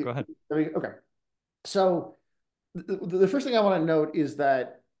 Sure, go ahead. I mean, okay, so the first thing I want to note is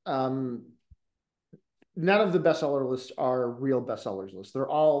that none of the bestseller lists are real bestsellers lists. They're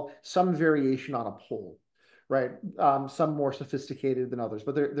all some variation on a poll, right? Some more sophisticated than others,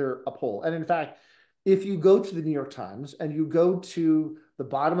 but they're a poll. And in fact, if you go to the New York Times and you go to the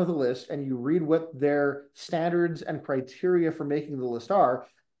bottom of the list and you read what their standards and criteria for making the list are,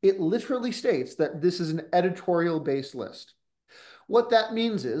 it literally states that this is an editorial based list. What that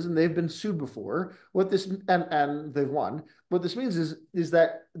means is, and they've been sued before, and they've won. What this means is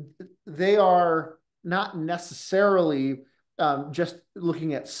that they are not necessarily just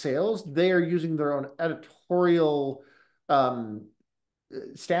looking at sales. They are using their own editorial um,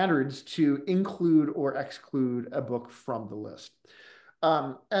 standards to include or exclude a book from the list.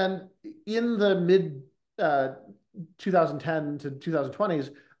 And in the mid 2010 to 2020s,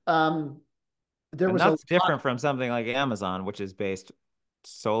 there And was a that's lot. different from something like Amazon, which is based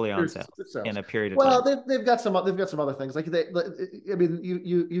solely on There's sales in sales. a period of Well, time, they've got some other things like I mean,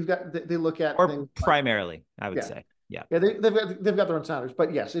 you've got they look at or things like primarily, I would yeah, say. Yeah, yeah, they've got their own standards,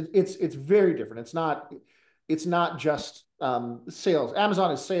 but yes, it's very different. It's not just sales.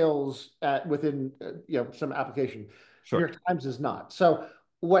 Amazon is sales within some application. New sure. York Times is not. So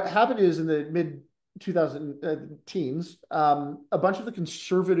what happened is in the mid 2000 teens, a bunch of the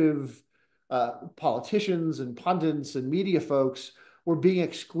conservative politicians and pundits and media folks were being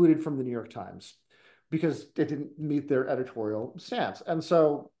excluded from the New York Times because it didn't meet their editorial stance. And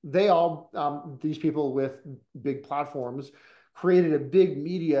so they all, these people with big platforms, created a big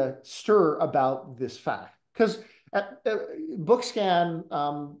media stir about this fact. Because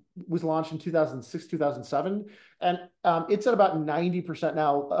BookScan was launched in 2006, 2007, and it's at about 90%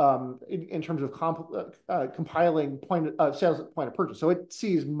 now in terms of compiling sales point of purchase. So it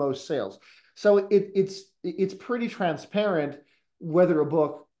sees most sales. So it's pretty transparent whether a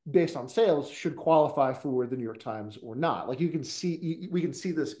book based on sales should qualify for the New York Times or not. Like we can see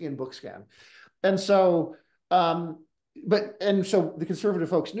this in BookScan. And so, and so the conservative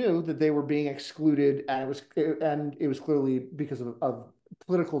folks knew that they were being excluded, and it was clearly because of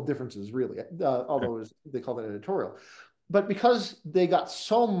political differences, really. Sure. Although they called it editorial, but because they got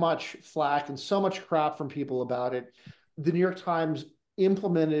so much flack and so much crap from people about it, the New York Times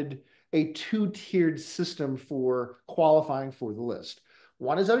implemented a two-tiered system for qualifying for the list.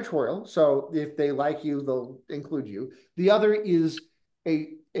 One is editorial, so if they like you, they'll include you. The other is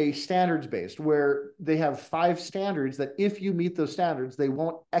a standards based, where they have 5 standards that if you meet those standards, they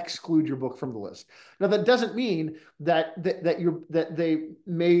won't exclude your book from the list. Now that doesn't mean that they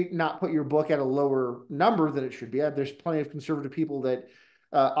may not put your book at a lower number than it should be. There's plenty of conservative people that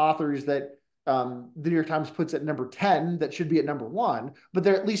authors that the New York Times puts at number 10 that should be at number 1, but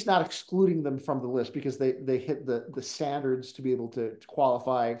they're at least not excluding them from the list because they hit the standards to be able to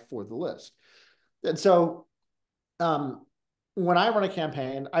qualify for the list. And so um, when I run a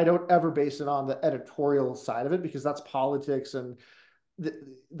campaign, I don't ever base it on the editorial side of it because that's politics, and th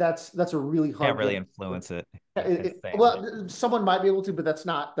that's a really Can't hard really thing. influence it as sales. Well, someone might be able to, but that's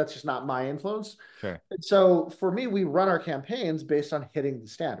just not my influence. Sure. And so for me, we run our campaigns based on hitting the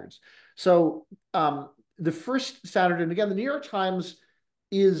standards. So the first standard, and again, the New York Times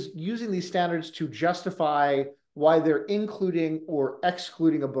is using these standards to justify why they're including or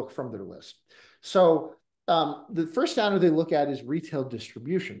excluding a book from their list. So the first standard they look at is retail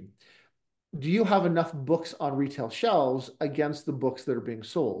distribution. Do you have enough books on retail shelves against the books that are being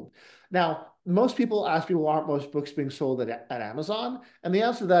sold? Now, most people ask people, aren't most books being sold at Amazon? And the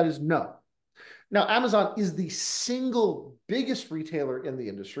answer to that is no. Now, Amazon is the single biggest retailer in the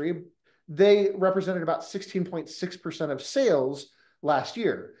industry. They represented about 16.6% of sales last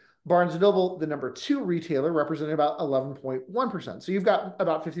year. Barnes& and Noble, the number two retailer, represented about 11.1%. So you've got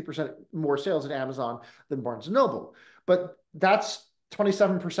about 50% more sales at Amazon than Barnes& and Noble. But that's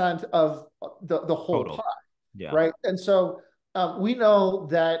 27% of the whole pie, Total. Yeah. right? And so we know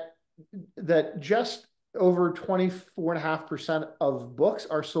that just over 24.5% of books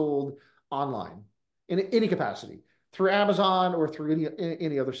are sold online in any capacity through Amazon or through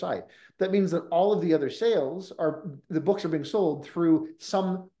any other site. That means that all of the other sales are the books are being sold through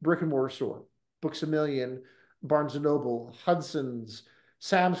some brick and mortar store. Books a Million, Barnes and Noble, Hudson's,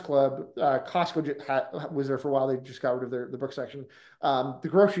 Sam's Club, Costco was there for a while. They just got rid of the book section. The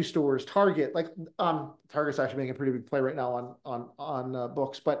grocery stores, Target, like Target's actually making a pretty big play right now on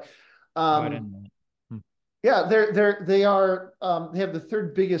books, but Oh, I um, didn't know. Hmm. yeah, they have the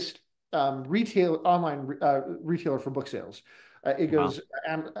third biggest retail online retailer for book sales. It Wow. goes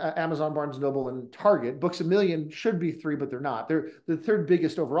Amazon, Barnes and Noble, and Target. Books a Million should be three, but they're not. They're the third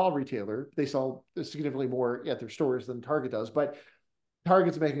biggest overall retailer. They sell significantly more at their stores than Target does, but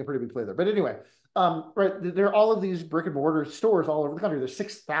Target's making a pretty big play there. But anyway, right, there are all of these brick and mortar stores all over the country. There's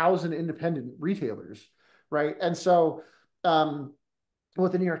 6,000 independent retailers, right? And so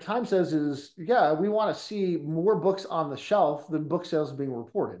what the New York Times says is, yeah, we want to see more books on the shelf than book sales being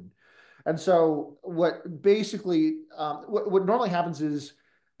reported. And so, what normally happens is,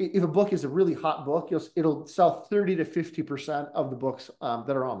 if a book is a really hot book, it'll sell 30 to 50% of the books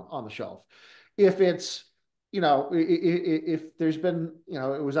that are on the shelf. If it's, if there's been,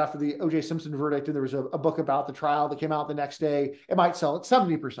 it was after the O.J. Simpson verdict and there was a book about the trial that came out the next day, it might sell at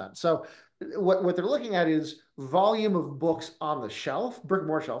 70%. So what they're looking at is volume of books on the shelf, brick and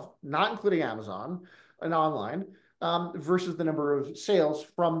mortar shelf, not including Amazon and online, versus the number of sales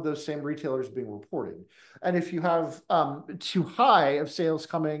from those same retailers being reported. And if you have too high of sales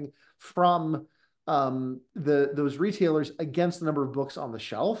coming from those retailers against the number of books on the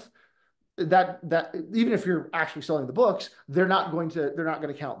shelf, that even if you're actually selling the books, they're not going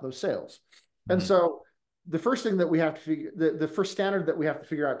to count those sales. And Mhm. so the first thing that we have to the first standard that we have to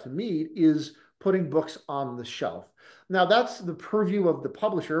figure out to meet is putting books on the shelf. Now that's the purview of the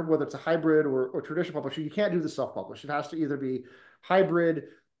publisher, whether it's a hybrid or traditional publisher. You can't do the self-publish. It has to either be hybrid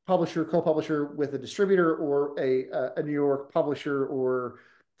publisher, co-publisher with a distributor, or a New York publisher or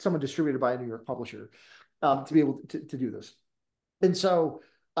someone distributed by a New York publisher to be able to do this. And so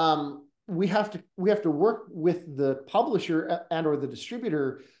we have to work with the publisher and or the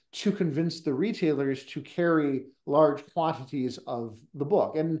distributor to convince the retailers to carry large quantities of the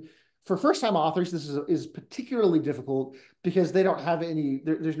book. And for first-time authors, this is particularly difficult because they don't have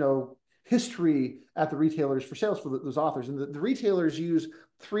there's no history at the retailers for sales for those authors. And the retailers use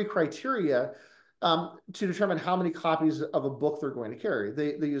three criteria to determine how many copies of a book they're going to carry.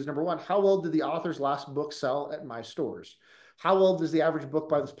 They use number one, how well did the author's last book sell at my stores? How well does the average book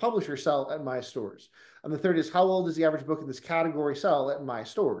by this publisher sell at my stores? And the third is, how well does the average book in this category sell at my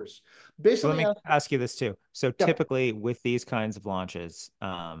stores? Based So on let the me answer, ask you this too. So yeah. typically with these kinds of launches,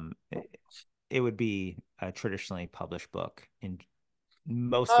 it would be a traditionally published book in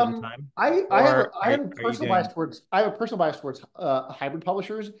most of the time, or I have a are you personal bias doing towards hybrid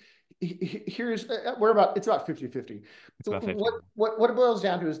publishers. Here's it's about 50-50. it's about 50? What it boils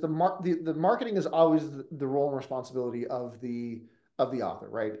down to is the marketing is always the role and responsibility of the author,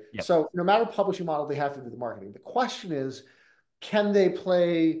 right? Yep. So no matter publishing model, they have to do the marketing. The question is, can they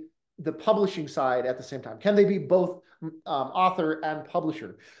play the publishing side at the same time? Can they be both author and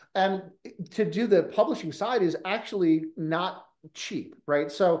publisher? And to do the publishing side is actually not cheap,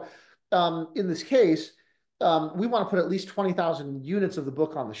 right? So in this case, we want to put at least 20,000 units of the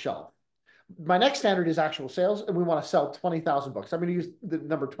book on the shelf. My next standard is actual sales, and we want to sell 20,000 books. I'm going to use the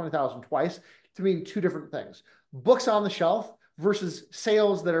number 20,000 twice to mean two different things: books on the shelf versus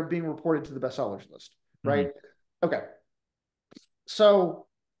sales that are being reported to the bestsellers list, Hmm. right? Okay. So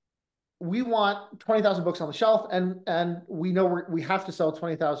we want 20,000 books on the shelf, and we know we have to sell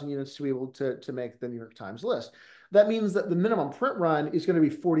 20,000 units to be able to make the New York Times list. that means that the minimum print run is going to be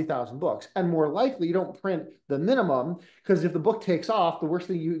 40,000 books. And more likely, you don't print the minimum because if the book takes off, the worst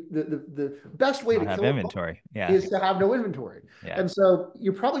thing the best way to Not have kill a book inventory. Yeah. is to have no inventory. Yeah. And so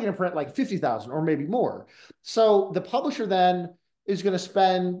you're probably going to print like 50,000 or maybe more. So the publisher then is going to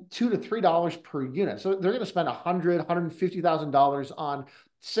spend $2 to $3 per unit. So they're going to spend $150,000 on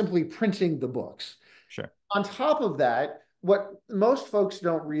simply printing the books. Sure. On top of that, what most folks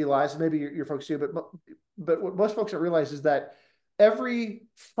don't realize, maybe your folks do, but what most folks don't realize is that every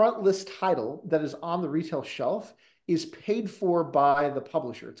front list title that is on the retail shelf is paid for by the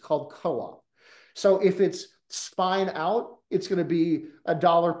publisher. It's called co-op. So if it's spine out, it's going to be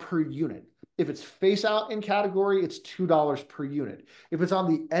 $1 per unit. If it's face out in category, it's $2 per unit. If it's on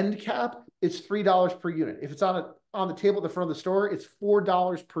the end cap, it's $3 per unit. If it's on the table at the front of the store, it's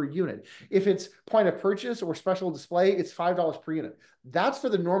 $4 per unit. If it's point of purchase or special display, it's $5 per unit. That's for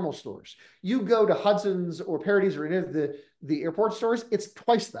the normal stores. You go to Hudson's or Parady's or any of the airport stores, it's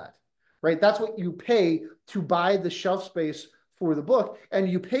twice that, right? That's what you pay to buy the shelf space for the book. And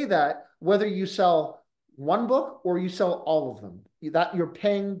you pay that whether you sell one book or you sell all of them. That you're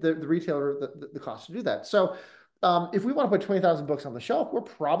paying the retailer the cost to do that. So if we want to put 20,000 books on the shelf, we're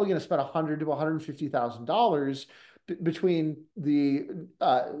probably going to spend $100,000 to $150,000 between the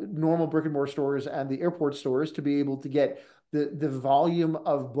normal brick and mortar stores and the airport stores to be able to get the volume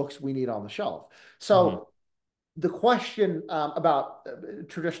of books we need on the shelf. Mm-hmm. So the question about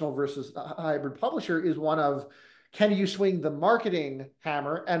traditional versus hybrid publisher is one of, can you swing the marketing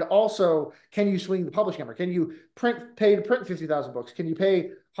hammer and also can you swing the publishing hammer? Can you pay to print 50,000 books? Can you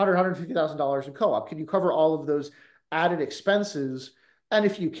pay $150,000 in co-op? Can you cover all of those added expenses? And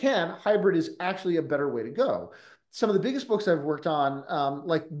if you can, hybrid is actually a better way to go. Some of the biggest books I've worked on,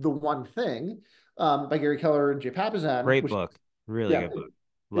 like The One Thing by Gary Keller and Jay Papasan, Great which, book. Really yeah, good book.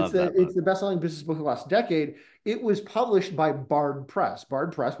 Love that it's book. the best-selling business book of the last decade. It was published by Bard Press.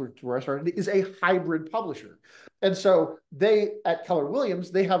 Bard Press, where I started, is a hybrid publisher. And so they, at Keller Williams,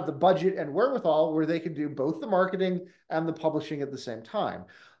 they have the budget and wherewithal where they can do both the marketing and the publishing at the same time.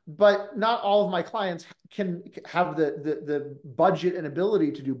 But not all of my clients can have the budget and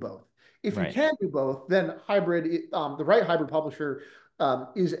ability to do both. If you Right. can do both, then hybrid, the right hybrid publisher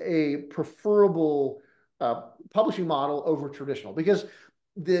is a preferable publishing model over traditional, because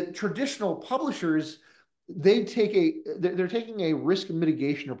the traditional publishers, they're taking a risk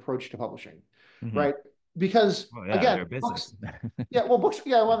mitigation approach to publishing, Mm-hmm. right? Because Well, yeah, again, they're a books, business. yeah, well, books,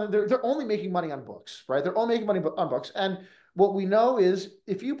 yeah, well, they're only making money on books, right? They're only making money on books. And what we know is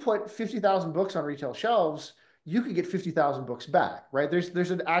if you put 50,000 books on retail shelves, you could get 50,000 books back, right?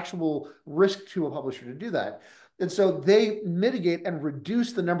 There's an actual risk to a publisher to do that. And so they mitigate and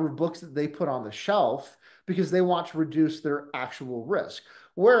reduce the number of books that they put on the shelf because they want to reduce their actual risk.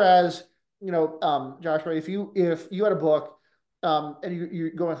 Whereas, Joshua, if you had a book and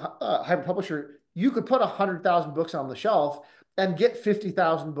you're going hybrid publisher, you could put 100,000 books on the shelf and get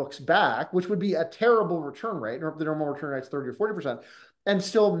 50,000 books back, which would be a terrible return rate. The normal return rate is 30 or 40%, and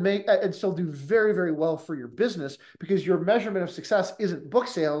still do very, very well for your business, because your measurement of success isn't book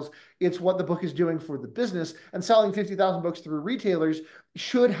sales, it's what the book is doing for the business. And selling 50,000 books through retailers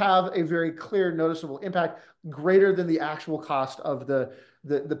should have a very clear, noticeable impact greater than the actual cost of the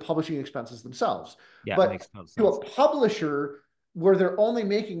publishing expenses themselves. Yeah, it But makes total to sense. a publisher where they're only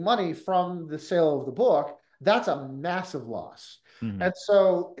making money from the sale of the book, that's a massive loss. Mm-hmm. And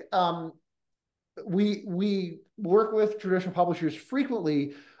so we work with traditional publishers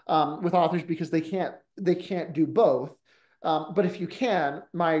frequently with authors because they can't do both. But if you can,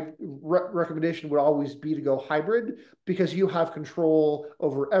 my recommendation would always be to go hybrid, because you have control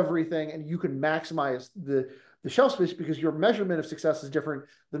over everything and you can maximize the shelf space, because your measurement of success is different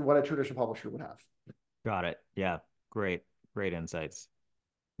than what a traditional publisher would have. Got it. Yeah. Great. Great insights.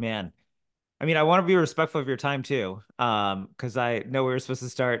 Man, I mean, I want to be respectful of your time too. Because I know we were supposed to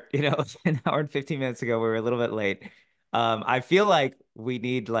start, an hour and 15 minutes ago. We were a little bit late. I feel like we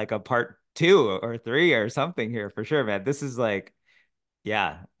need like a part two or three or something here for sure, man. This is like,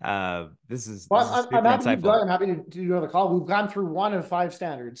 yeah, this is Well, this is I'm super happy to keep insightful. going. I'm happy to do another call. We've gone through 1 of 5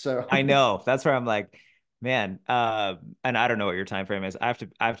 standards, so I know. That's where I'm like, man, and I don't know what your time frame is. I have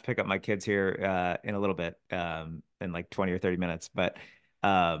to pick up my kids here in a little bit, in like 20 or 30 minutes. But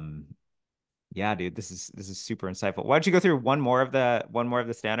um yeah, dude, this is super insightful. Why don't you go through one more of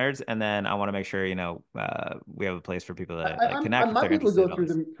the standards, and then I want to make sure, we have a place for people to like I connect if might they're be able to interested go in all through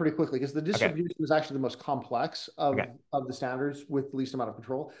this. them pretty quickly, because the Okay. distribution is actually the most complex Okay. of the standards with the least amount of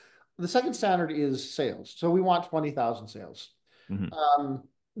control. The second standard is sales. So we want 20,000 sales. Hmm. Um,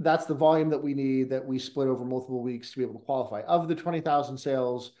 that's the volume that we need, that we split over multiple weeks to be able to qualify. Of the 20,000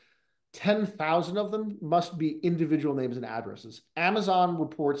 sales, 10,000 of them must be individual names and addresses. Amazon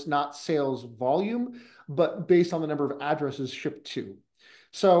reports not sales volume, but based on the number of addresses shipped to.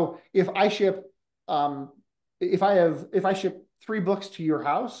 So if I ship, if I ship 3 books to your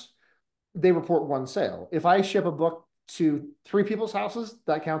house, they report one sale. If I ship a book to 3 people's houses,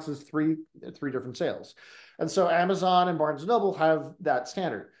 that counts as three different sales. And so Amazon and Barnes and Noble have that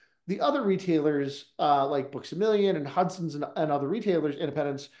standard. The other retailers, like Books a Million and Hudson's and other retailers,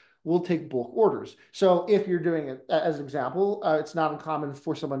 independents, will take bulk orders. So if you're doing it as an example, it's not uncommon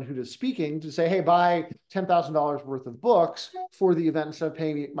for someone who does speaking to say, hey, buy $10,000 worth of books for the event instead of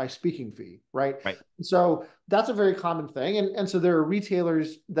paying me my speaking fee, right? Right. So that's a very common thing. And so there are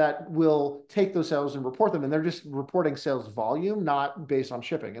retailers that will take those sales and report them, and they're just reporting sales volume, not based on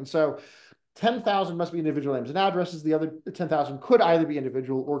shipping. And so 10,000 must be individual names and addresses. The other 10,000 could either be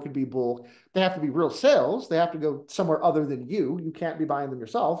individual or could be bulk. They have to be real sales. They have to go somewhere other than you. You can't be buying them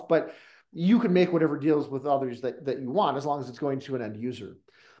yourself, but you can make whatever deals with others that you want as long as it's going to an end user.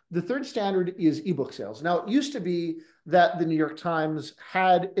 The third standard is ebook sales. Now, it used to be that the New York Times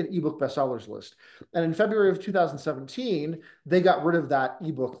had an ebook bestsellers list. And in February of 2017, they got rid of that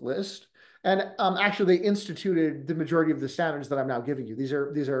ebook list. And actually, they instituted the majority of the standards that I'm now giving you. These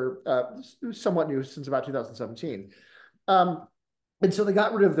are somewhat new since about 2017. Um, and so they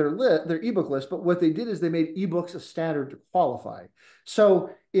got rid of their ebook list, but what they did is they made ebooks a standard to qualify.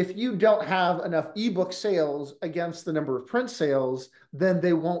 So if you don't have enough ebook sales against the number of print sales, then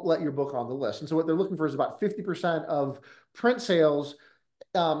they won't let your book on the list. And so what they're looking for is about 50% of print sales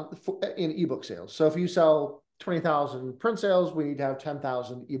in ebook sales. So if you sell 20,000 print sales, we need to have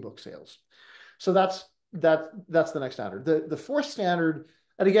 10,000 ebook sales. So that's the next standard. The fourth standard,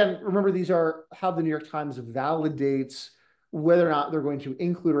 and again, remember these are how the New York Times validates whether or not they're going to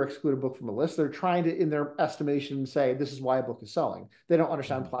include or exclude a book from a list. They're trying to, in their estimation, say this is why a book is selling. They don't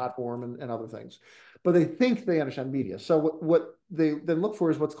understand platform and other things, but they think they understand media. So what they then look for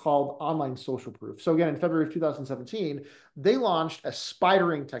is what's called online social proof. So again, in February of 2017, they launched a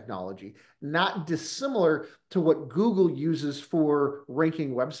spidering technology, not dissimilar to what Google uses for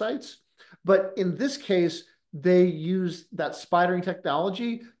ranking websites. But in this case, they use that spidering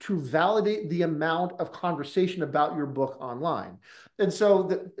technology to validate the amount of conversation about your book online. And so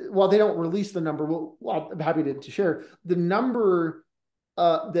while they don't release the number, I'm happy to share the number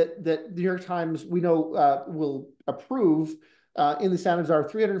that the New York Times we know will approve in the standards are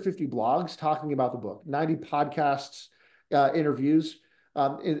 350 blogs talking about the book, 90 podcasts, interviews,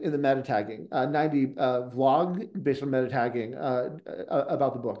 in the meta tagging, 90 vlog based on meta tagging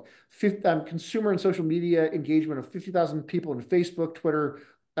about the book, consumer and social media engagement of 50,000 people in Facebook, Twitter,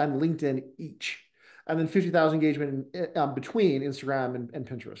 and LinkedIn each, and then 50,000 engagement between Instagram and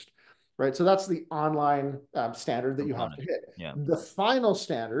Pinterest. Right. So that's the online standard that you have to Component. hit. Yeah. The final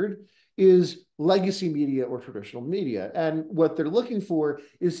standard is legacy media or traditional media. And what they're looking for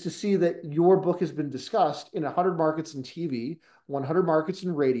is to see that your book has been discussed in 100 markets in TV, 100 markets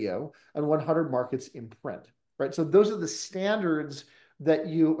in radio, and 100 markets in print, right? So those are the standards that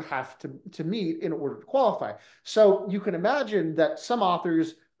you have to meet in order to qualify. So you can imagine that some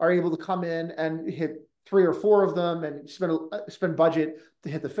authors are able to come in and hit 3 or 4 of them and spend budget to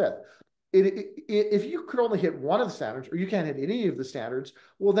hit the fifth. If you could only hit one of the standards or you can't hit any of the standards,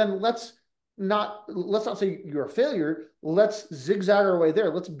 well, then let's not say you're a failure. Let's zigzag our way there.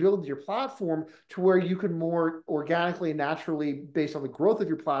 Let's build your platform to where you can more organically and naturally, based on the growth of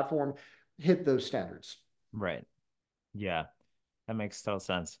your platform, hit those standards. Right. Yeah. That makes total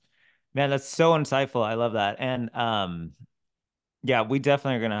sense. Man, that's so insightful. I love that. And yeah, we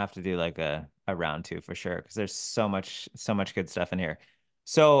definitely are gonna have to do like a round two for sure because there's so much good stuff in here.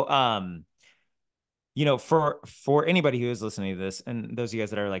 So for anybody who is listening to this, and those of you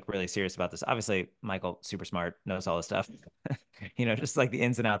guys that are like really serious about this, obviously Michael, super smart, knows all this stuff, just like the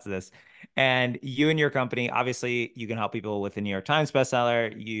ins and outs of this. And you and your company, obviously, you can help people with the New York Times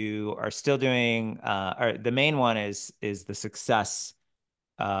bestseller. You are still doing, or the main one is the success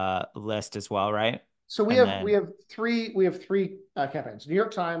list as well, right? So we And have then three campaigns: New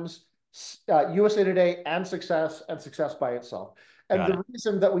York Times, USA Today, and Success by itself. And got it. the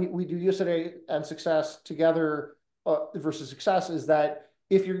reason that we do USA Today and Success together versus Success is that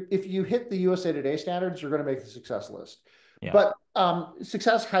if you hit the USA Today standards, you're going to make the Success list. Yeah. But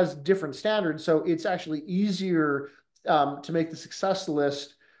Success has different standards, so it's actually easier to make the Success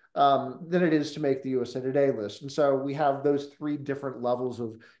list than it is to make the USA Today list. And so we have those 3 different levels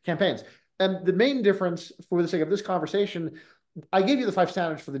of campaigns. And the main difference, for the sake of this conversation, I gave you the 5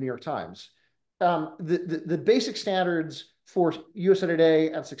 standards for the New York Times. The basic standards for USA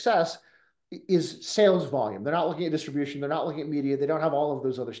Today and Success is sales volume. They're not looking at distribution. They're not looking at media. They don't have all of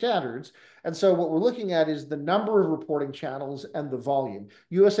those other standards. And so what we're looking at is the number of reporting channels and the volume.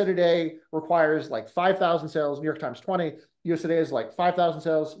 USA Today requires like 5,000 sales, New York Times 20. USA Today is like 5,000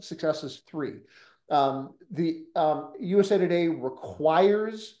 sales, Success is 3. The USA Today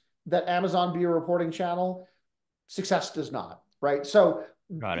requires that Amazon be a reporting channel. Success does not, right? So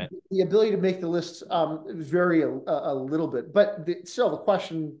Got it. the ability to make the lists vary a little bit, but still the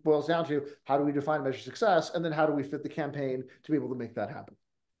question boils down to how do we define measure success, and then how do we fit the campaign to be able to make that happen?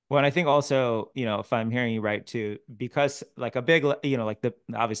 Well, and I think also, if I'm hearing you right too, because like a big, like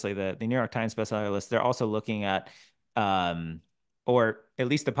obviously the New York Times bestseller list, they're also looking at, um, or at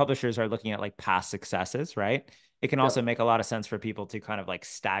least the publishers are looking at like past successes, right? It can also Yep. make a lot of sense for people to kind of like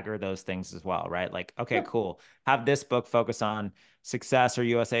stagger those things as well, right? Like, okay, Yep. cool. Have this book focus on success or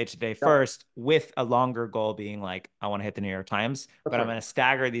USA Today Yep. first, with a longer goal being like, I want to hit the New York Times, That's but I'm right. going to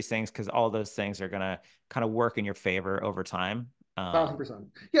stagger these things because all those things are going to kind of work in your favor over time. 1,000%.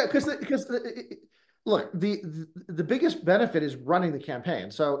 Yeah, look, the biggest benefit is running the campaign.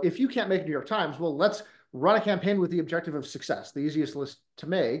 So if you can't make New York Times, well, let's run a campaign with the objective of success, the easiest list to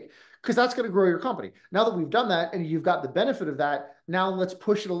make, because that's going to grow your company. Now that we've done that and you've got the benefit of that, now let's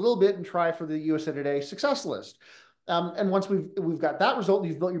push it a little bit and try for the USA Today success list. And once we've got that result,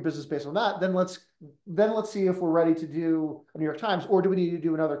 you've built your business based on that. Then let's see if we're ready to do a New York Times, or do we need to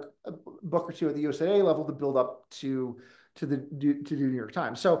do another book or two at the USA Today level to build up to do New York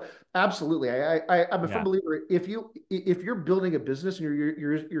Times. So absolutely, I'm a firm Yeah, believer. If you're building a business and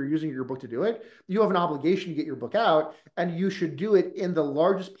you're using your book to do it, you have an obligation to get your book out, and you should do it in the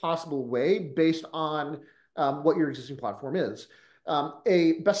largest possible way based on what your existing platform is.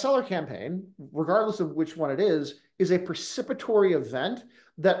 A bestseller campaign, regardless of which one it is a precipitory event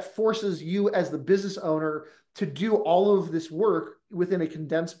that forces you as the business owner to do all of this work within a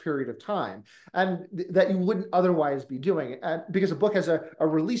condensed period of time, and that you wouldn't otherwise be doing, and because a book has a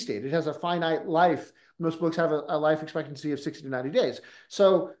release date, it has a finite life. Most books have a life expectancy of 60 to 90 days.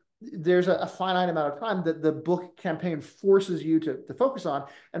 So there's a finite amount of time that the book campaign forces you to focus on,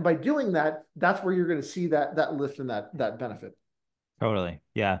 and by doing that, that's where you're going to see that lift and that benefit. totally.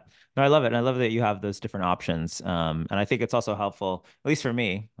 Yeah. No, I love it. And I love that you have those different options. And I think it's also helpful, at least for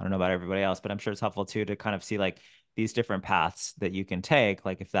me. I don't know about everybody else, but I'm sure it's helpful too to kind of see like these different paths that you can take,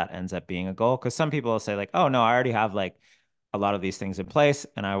 like if that ends up being a goal. Because some people will say, like, oh no, I already have like a lot of these things in place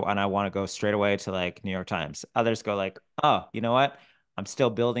and I want to go straight away to like New York Times. Others go like, oh, you know what? I'm still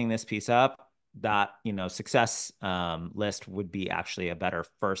building this piece up. That, success list would be actually a better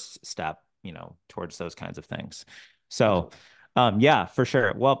first step, towards those kinds of things. So Absolutely. yeah, for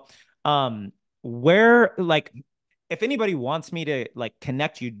sure. Well, where like if anybody wants me to like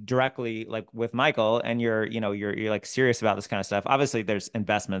connect you directly like with Michael and you're like serious about this kind of stuff, obviously there's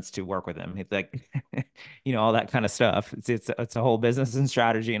investments to work with him. It's like all that kind of stuff. It's a whole business and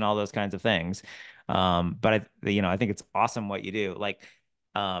strategy and all those kinds of things. But I think it's awesome what you do. Like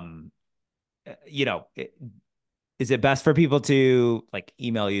um you know, is it best for people to like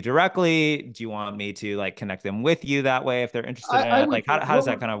email you directly? Do you want me to like connect them with you that way if they're interested in I it? would Like how does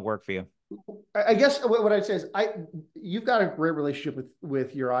that kind of work for you? I guess what I'd say is you've got a great relationship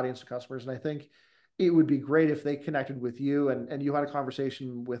with your audience and customers, and I think it would be great if they connected with you and you had a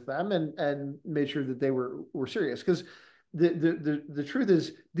conversation with them and made sure that they were serious, because the truth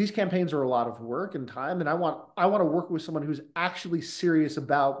is these campaigns are a lot of work and time, and I want to work with someone who's actually serious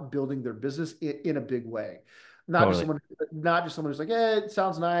about building their business in a big way. Not just Totally. someone, not just someone who's like, it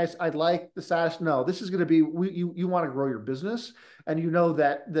sounds nice. I'd like the SaaS. No, this is going to be you want to grow your business, and you know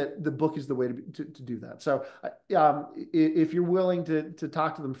that the book is the way to do that. So if you're willing to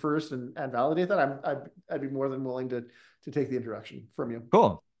talk to them first and validate that, I'd be more than willing to take the introduction from you.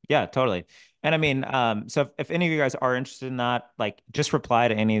 Cool. Yeah, totally. And I mean, so if any of you guys are interested in that, like just reply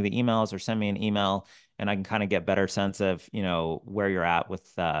to any of the emails or send me an email and I can kind of get better sense of, where you're at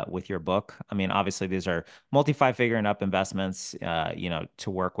with your book. I mean, obviously these are multi-five-figure and up investments, to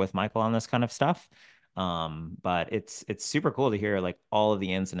work with Michael on this kind of stuff. But it's super cool to hear like all of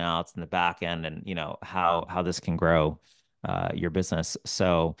the ins and outs and the back end and how this can grow your business.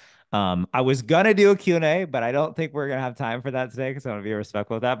 So I was gonna do a Q&A, but I don't think we're gonna have time for that today because I want to be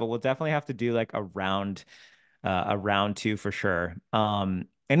respectful of that. But we'll definitely have to do like a round two for sure.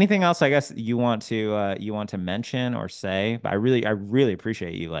 Anything else I guess you want to mention or say? But I really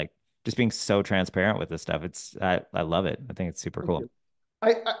appreciate you like just being so transparent with this stuff. I love it. I think it's super Thank cool.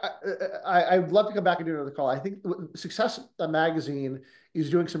 you. I'd love to come back and do another call. I think Success Magazine is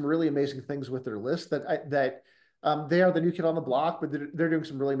doing some really amazing things with their list they are the new kid on the block, but they're doing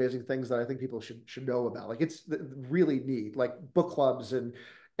some really amazing things that I think people should know about. Like it's really neat, like book clubs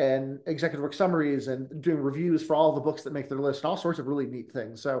and executive work summaries and doing reviews for all the books that make their list and all sorts of really neat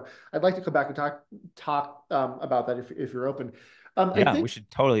things. So I'd like to come back and talk about that if you're open. I Yeah, we think should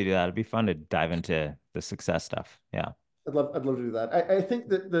totally do that. It'd be fun to dive into the success stuff. Yeah. I'd love to do that. I think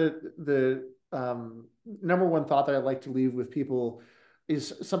that the number one thought that I'd like to leave with people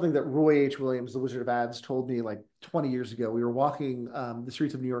is something that Roy H. Williams, the Wizard of Ads, told me like 20 years ago. We were walking the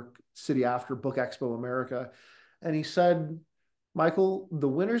streets of New York City after Book Expo America, and he said, "Michael, the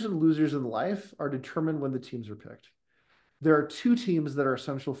winners and losers in life are determined when the teams are picked. There are two teams that are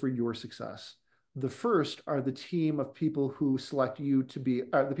essential for your success. The first are the team of people who select you to be,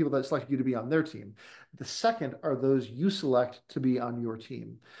 the people that select you to be on their team. The second are those you select to be on your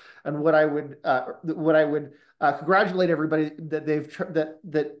team. And what I would congratulate everybody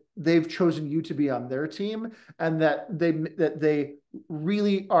that they've chosen you to be on their team, and that they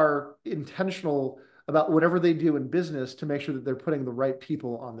really are intentional about whatever they do in business to make sure that they're putting the right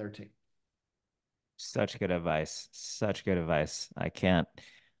people on their team." Such good advice. Such good advice. I can't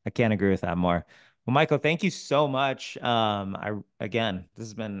agree with that more. Well, Michael, thank you so much. Again, this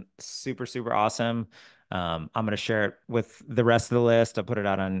has been super, super awesome. I'm gonna share it with the rest of the list. I'll put it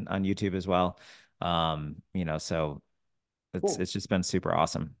out on YouTube as well. So Cool. it's just been super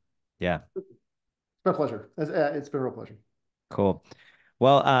awesome. Yeah, It's been a pleasure. It's been a real pleasure. cool.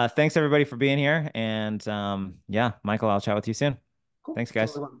 Well, thanks everybody for being here. And yeah, Michael, I'll chat with you soon. Cool. Thanks,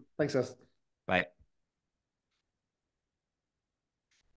 Sounds guys. like fun. Thanks, guys. Bye.